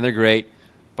they're okay, and they're great,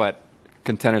 but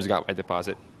contenders got my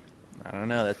deposit. I don't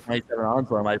know. That 27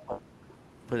 Onslow might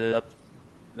put it up.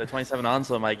 The 27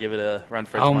 Onslow might give it a run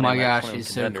for its money. oh my on that gosh, 21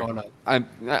 he's so contender.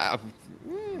 caught up.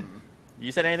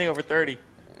 You said anything over 30.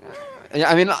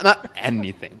 I mean, not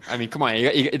anything. I mean, come on.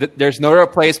 There's no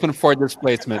replacement for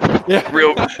displacement. Yeah.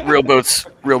 Real boats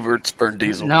burn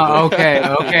diesel. No,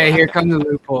 okay. Here come the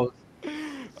loopholes.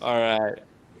 All right.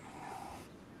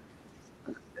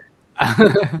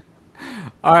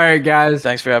 All right, guys.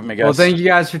 Thanks for having me, guys. Well, thank you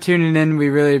guys for tuning in. We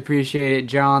really appreciate it.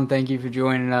 John, thank you for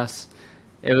joining us.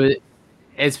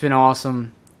 It's been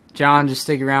awesome. John, just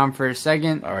stick around for a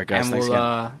second. All right, guys. And Thanks we'll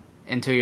again. until you